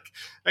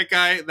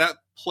 that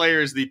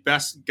player is the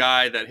best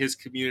guy that his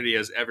community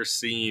has ever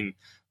seen.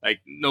 Like,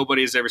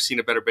 nobody has ever seen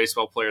a better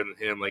baseball player than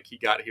him. Like, he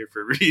got here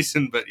for a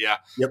reason. But yeah,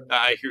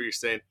 I hear what you're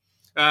saying.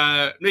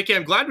 Mickey,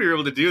 I'm glad we were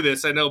able to do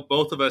this. I know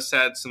both of us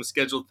had some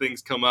scheduled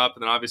things come up,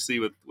 and then obviously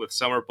with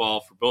summer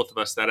ball for both of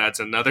us, that adds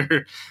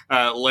another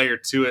layer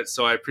to it.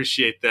 So I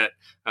appreciate that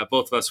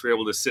both of us were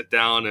able to sit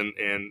down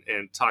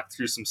and talk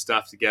through some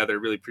stuff together.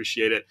 Really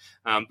appreciate it.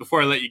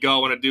 Before I let you go,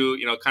 I want to do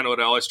kind of what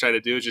I always try to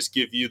do, is just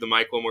give you the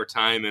mic one more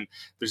time, and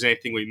if there's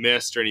anything we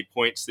missed or any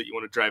points that you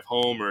want to drive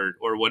home or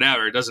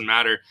whatever, it doesn't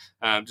matter.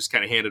 Just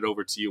kind of hand it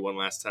over to you one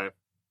last time.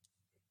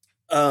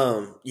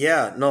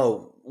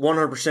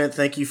 100%.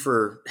 Thank you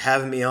for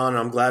having me on.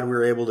 I'm glad we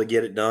were able to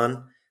get it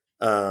done.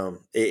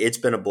 It's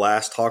been a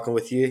blast talking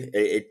with you.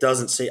 It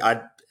doesn't seem,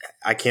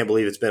 I can't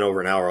believe it's been over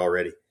an hour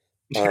already.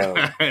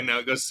 I know,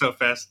 it goes so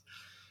fast.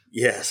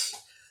 Yes.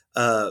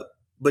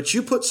 But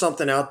you put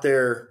something out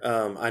there,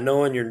 I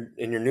know in your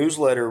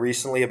newsletter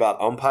recently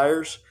about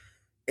umpires,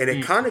 and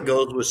it kind of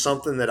goes with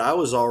something that it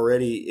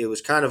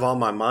was kind of on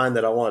my mind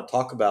that I want to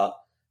talk about.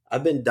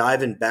 I've been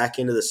diving back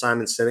into the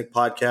Simon Sinek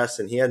podcast,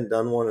 and he hadn't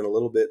done one in a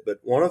little bit, but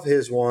one of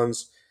his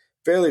ones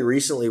fairly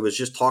recently was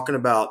just talking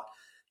about,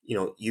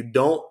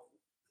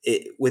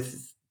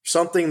 with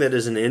something that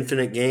is an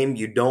infinite game,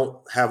 you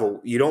don't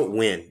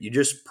win. You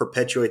just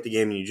perpetuate the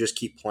game and you just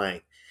keep playing.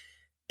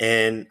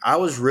 And I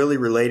was really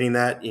relating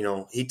that,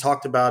 he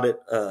talked about it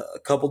a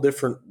couple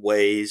different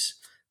ways.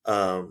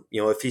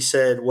 If he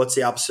said, what's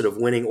the opposite of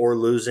winning or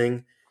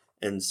losing?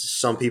 And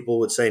some people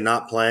would say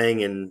not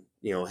playing, and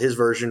his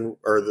version,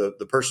 or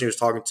the person he was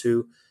talking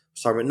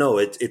about, no,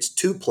 it's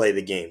to play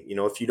the game.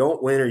 If you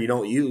don't win or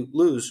you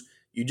lose,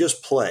 you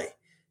just play.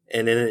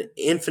 And in an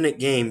infinite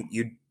game,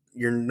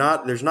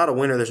 there's not a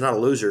winner, there's not a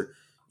loser.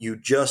 You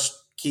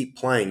just keep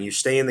playing. You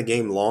stay in the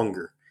game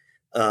longer.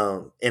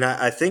 And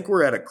I think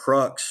we're at a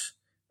crux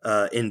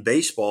in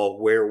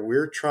baseball where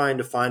we're trying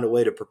to find a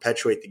way to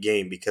perpetuate the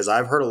game, because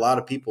I've heard a lot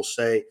of people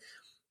say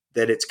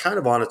that it's kind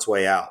of on its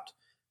way out.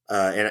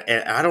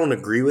 And I don't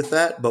agree with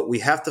that, but we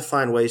have to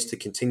find ways to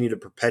continue to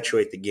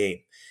perpetuate the game.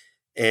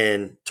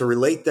 And to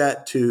relate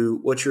that to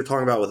what you're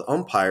talking about with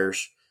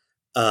umpires,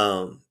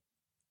 I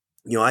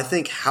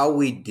think how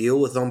we deal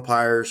with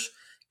umpires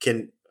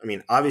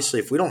obviously,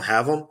 if we don't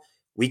have them,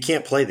 we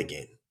can't play the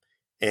game.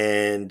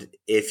 And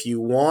if you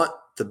want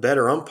the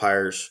better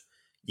umpires,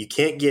 you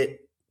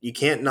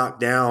can't knock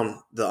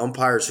down the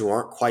umpires who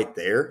aren't quite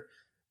there,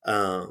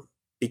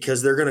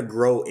 because they're going to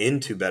grow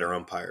into better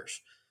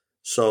umpires.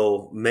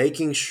 So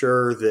making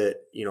sure that,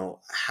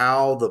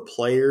 how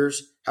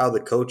the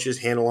coaches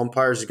handle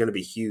umpires is going to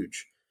be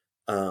huge.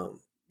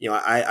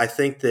 I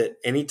think that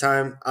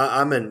anytime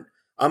I'm an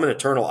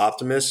eternal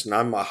optimist, and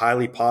I'm a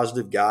highly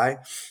positive guy.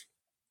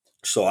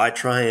 So I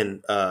try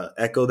and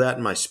echo that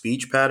in my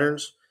speech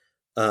patterns.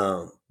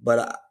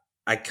 But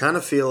I kind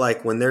of feel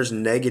like when there's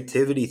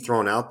negativity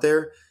thrown out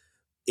there,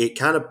 it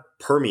kind of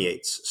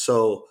permeates.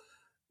 So,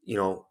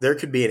 there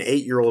could be an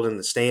 8-year-old in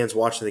the stands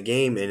watching the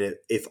game, and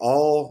if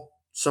all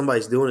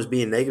somebody's doing is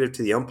being negative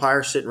to the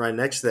umpire sitting right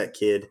next to that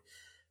kid,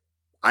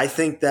 I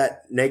think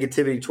that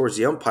negativity towards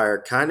the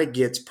umpire kind of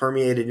gets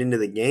permeated into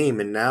the game,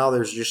 and now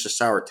there's just a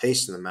sour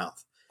taste in the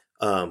mouth.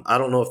 I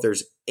don't know if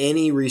there's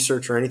any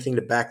research or anything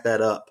to back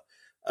that up,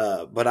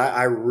 but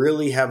I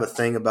really have a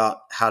thing about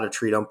how to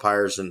treat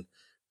umpires and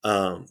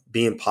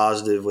being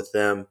positive with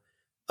them.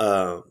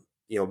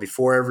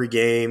 Before every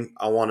game,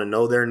 I want to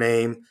know their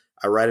name.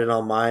 I write it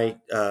on my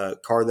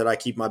card that I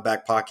keep in my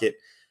back pocket.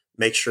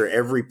 Make sure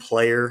every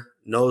player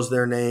knows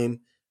their name.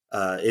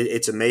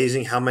 It's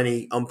amazing how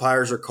many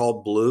umpires are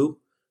called Blue.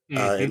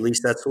 At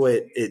least that's the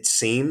way it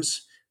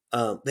seems.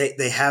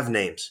 They have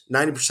names.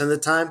 90% of the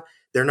time,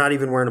 they're not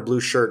even wearing a blue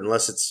shirt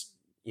unless it's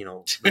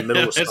the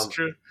middle of summer. That's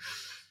true.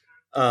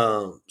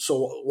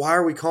 So why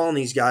are we calling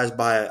these guys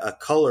by a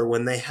color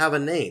when they have a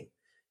name?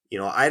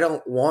 I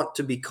don't want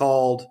to be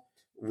called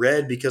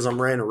red because I'm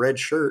wearing a red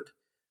shirt.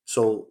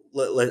 So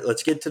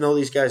let's get to know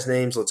these guys'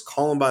 names. Let's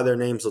call them by their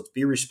names. Let's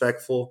be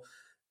respectful.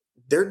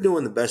 They're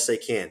doing the best they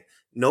can.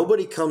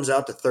 Nobody comes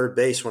out to third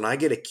base when I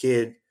get a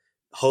kid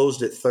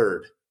hosed at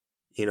third,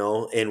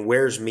 and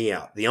wears me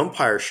out. The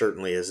umpire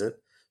certainly isn't.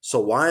 So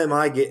why am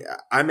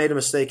I made a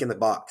mistake in the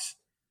box.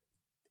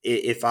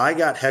 If I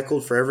got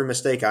heckled for every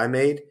mistake I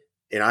made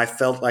and I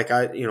felt like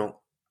I'd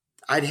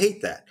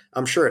hate that.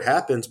 I'm sure it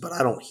happens, but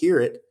I don't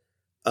hear it.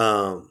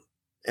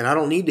 And I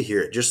don't need to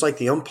hear it. Just like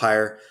the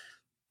umpire,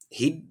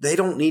 they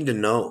don't need to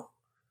know.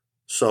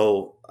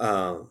 So,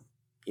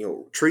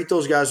 treat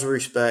those guys with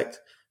respect.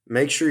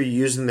 Make sure you're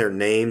using their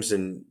names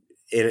in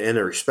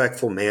a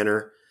respectful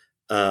manner.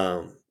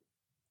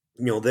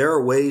 There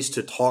are ways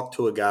to talk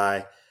to a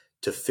guy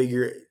to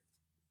figure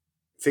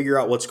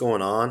out what's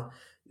going on.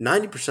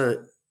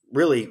 90%,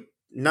 really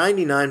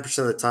 99%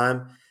 of the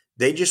time,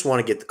 they just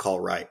want to get the call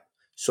right.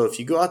 So if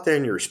you go out there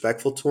and you're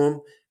respectful to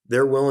them,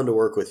 they're willing to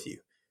work with you.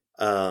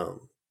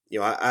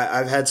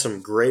 I've had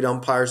some great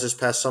umpires this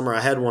past summer.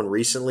 I had one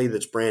recently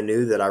that's brand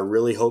new that I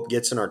really hope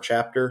gets in our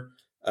chapter.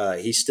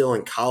 He's still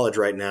in college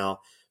right now.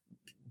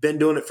 Been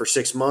doing it for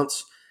 6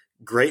 months.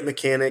 Great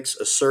mechanics,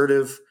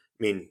 assertive.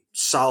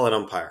 Solid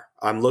umpire.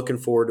 I'm looking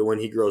forward to when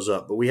he grows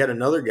up. But we had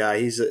another guy.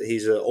 He's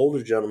an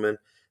older gentleman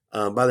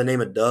by the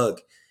name of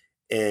Doug,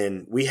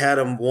 and we had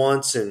him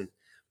once, and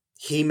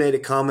he made a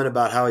comment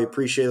about how he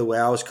appreciated the way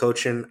I was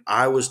coaching.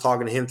 I was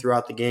talking to him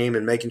throughout the game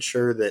and making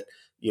sure that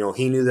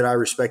he knew that I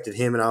respected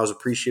him and I was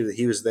appreciative that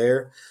he was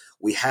there.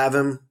 We have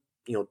him,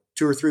 2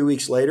 or 3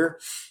 weeks later.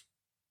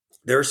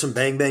 There are some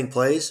bang bang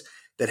plays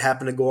that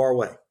happened to go our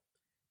way.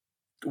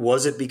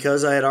 Was it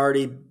because I had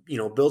already,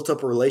 built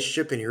up a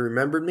relationship and he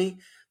remembered me?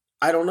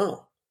 I don't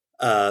know.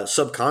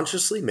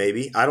 Subconsciously,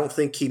 maybe. I don't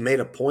think he made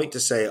a point to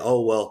say,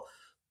 oh, well,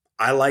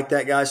 I like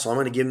that guy, so I'm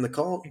going to give him the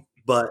call.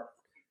 But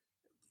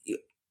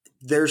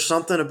there's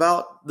something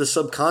about the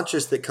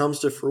subconscious that comes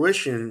to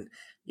fruition.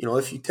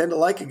 If you tend to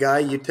like a guy,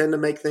 you tend to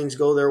make things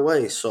go their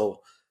way.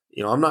 So,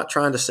 I'm not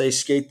trying to say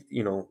skate,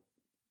 you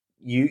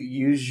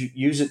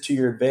use it to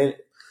your advantage.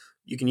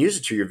 You can use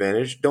it to your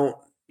advantage. Don't,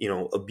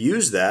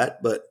 abuse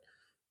that, but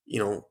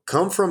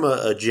come from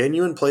a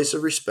genuine place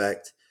of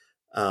respect.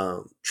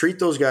 Treat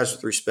those guys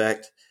with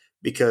respect,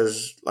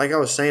 because like I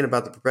was saying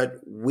about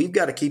we've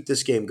got to keep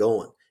this game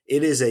going.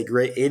 It is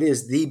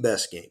the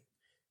best game.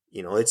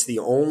 It's the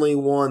only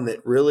one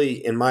that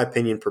really, in my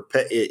opinion,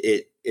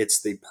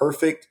 it's the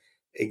perfect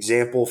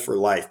example for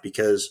life,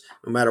 because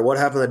no matter what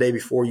happened the day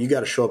before, you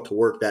got to show up to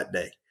work that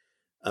day.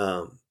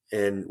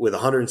 And with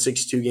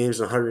 162 games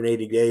and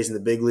 180 days in the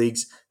big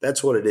leagues,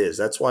 that's what it is.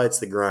 That's why it's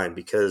the grind,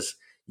 because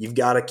you've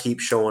got to keep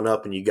showing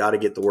up and you got to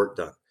get the work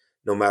done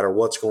no matter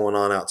what's going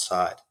on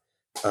outside.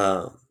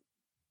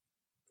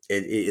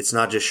 It's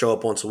not just show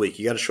up once a week.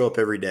 You got to show up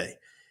every day.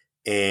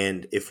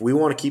 And if we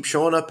want to keep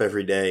showing up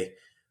every day,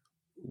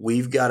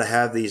 we've got to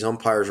have these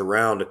umpires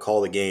around to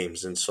call the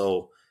games. And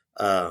so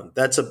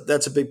that's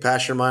a big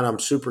passion of mine. I'm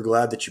super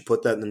glad that you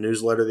put that in the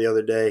newsletter the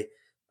other day.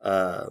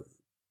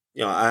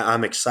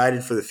 I'm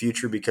excited for the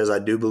future because I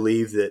do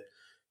believe that,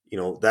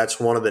 that's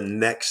one of the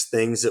next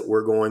things that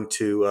we're going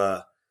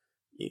to,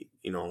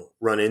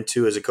 run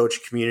into as a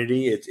coaching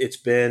community. It's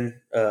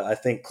been, I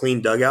think,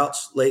 clean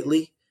dugouts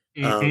lately.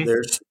 Mm-hmm.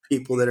 There's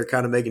people that are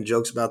kind of making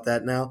jokes about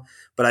that now,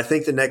 but I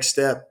think the next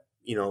step,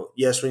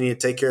 yes, we need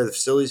to take care of the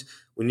facilities.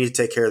 We need to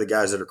take care of the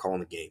guys that are calling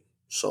the game.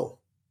 So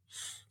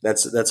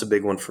that's a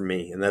big one for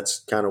me, and that's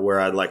kind of where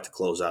I'd like to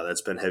close out.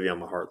 That's been heavy on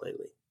my heart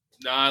lately.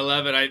 No, I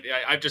love it.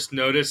 I've just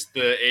noticed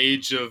the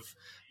age of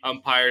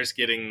umpires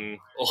getting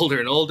older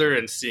and older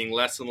and seeing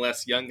less and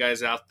less young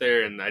guys out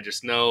there. And I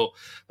just know,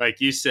 like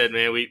you said,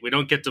 man, we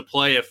don't get to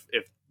play if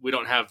we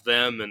don't have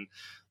them. And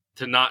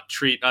to not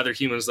treat other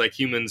humans like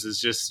humans is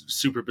just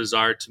super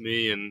bizarre to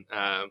me. And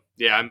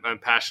I'm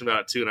passionate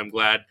about it too. And I'm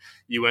glad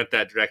you went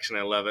that direction.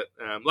 I love it.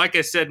 Like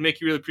I said,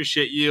 Mickey, really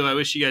appreciate you. I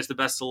wish you guys the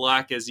best of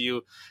luck as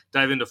you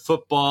dive into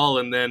football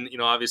and then,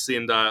 obviously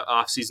into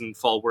off-season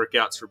fall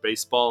workouts for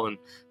baseball and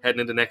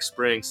heading into next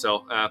spring.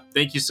 So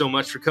thank you so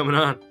much for coming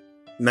on.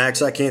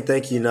 Max, I can't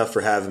thank you enough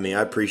for having me.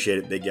 I appreciate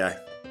it, big guy.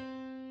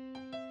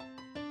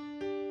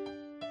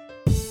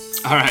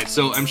 All right.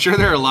 So I'm sure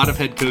there are a lot of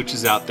head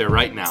coaches out there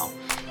right now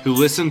who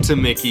listened to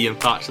Mickey and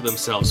thought to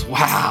themselves,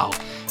 wow,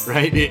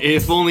 right?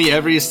 If only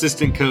every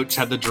assistant coach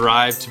had the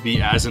drive to be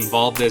as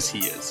involved as he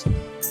is.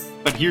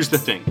 But here's the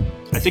thing.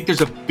 I think there's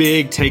a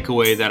big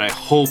takeaway that I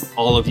hope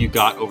all of you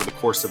got over the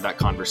course of that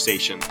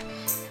conversation.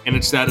 And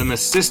it's that an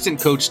assistant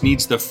coach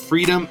needs the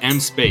freedom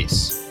and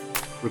space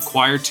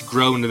required to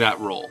grow into that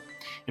role.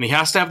 And he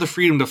has to have the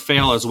freedom to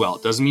fail as well.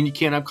 It doesn't mean you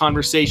can't have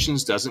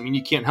conversations, doesn't mean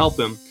you can't help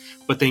him,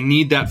 but they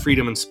need that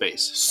freedom and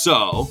space.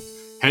 So,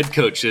 head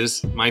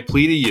coaches, my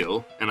plea to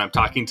you, and I'm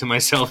talking to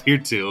myself here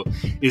too,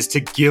 is to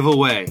give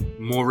away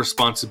more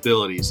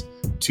responsibilities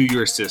to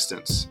your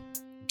assistants.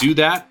 Do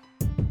that,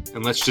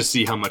 and let's just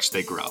see how much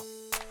they grow.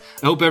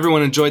 I hope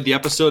everyone enjoyed the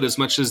episode as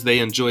much as they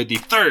enjoyed the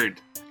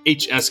third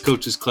HS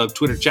Coaches Club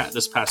Twitter chat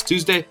this past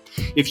Tuesday.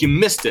 If you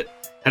missed it,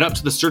 head up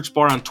to the search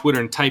bar on Twitter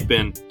and type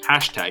in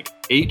hashtag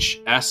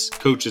HS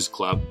Coaches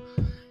Club,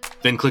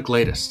 then click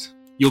latest.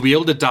 You'll be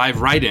able to dive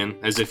right in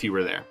as if you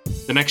were there.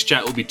 The next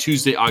chat will be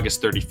Tuesday,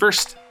 August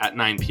 31st at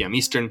 9 p.m.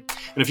 Eastern.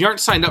 And if you aren't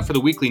signed up for the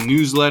weekly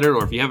newsletter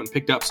or if you haven't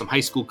picked up some High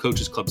School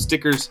Coaches Club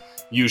stickers,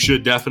 you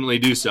should definitely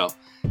do so.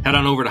 Head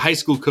on over to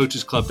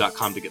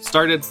highschoolcoachesclub.com to get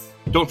started.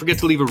 Don't forget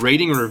to leave a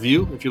rating or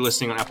review if you're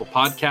listening on Apple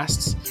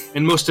Podcasts.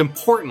 And most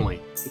importantly,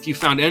 if you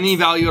found any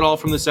value at all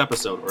from this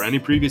episode or any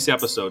previous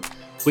episode,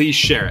 please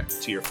share it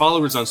to your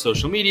followers on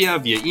social media,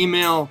 via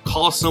email,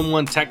 call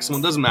someone, text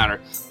someone, doesn't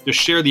matter. Just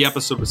share the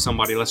episode with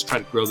somebody. Let's try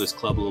to grow this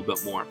club a little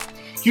bit more.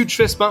 Huge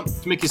fist bump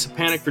to Mickey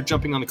Sapanic for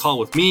jumping on the call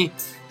with me.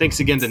 Thanks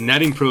again to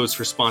Netting Pros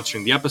for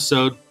sponsoring the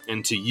episode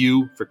and to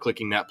you for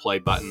clicking that play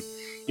button.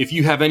 If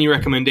you have any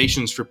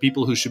recommendations for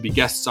people who should be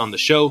guests on the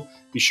show,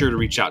 be sure to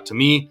reach out to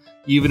me,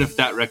 even if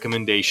that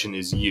recommendation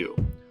is you.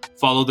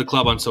 Follow the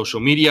club on social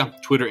media,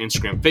 Twitter,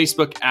 Instagram,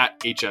 Facebook at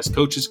HS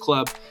Coaches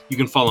Club. You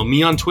can follow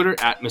me on Twitter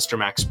at Mr.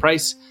 Max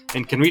Price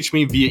and can reach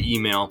me via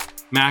email,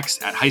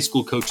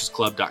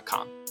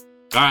 max@highschoolcoachesclub.com.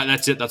 All right,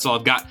 that's it. That's all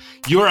I've got.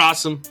 You're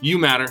awesome. You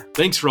matter.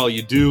 Thanks for all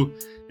you do.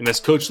 And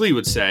as Coach Lee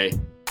would say,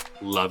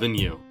 loving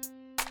you.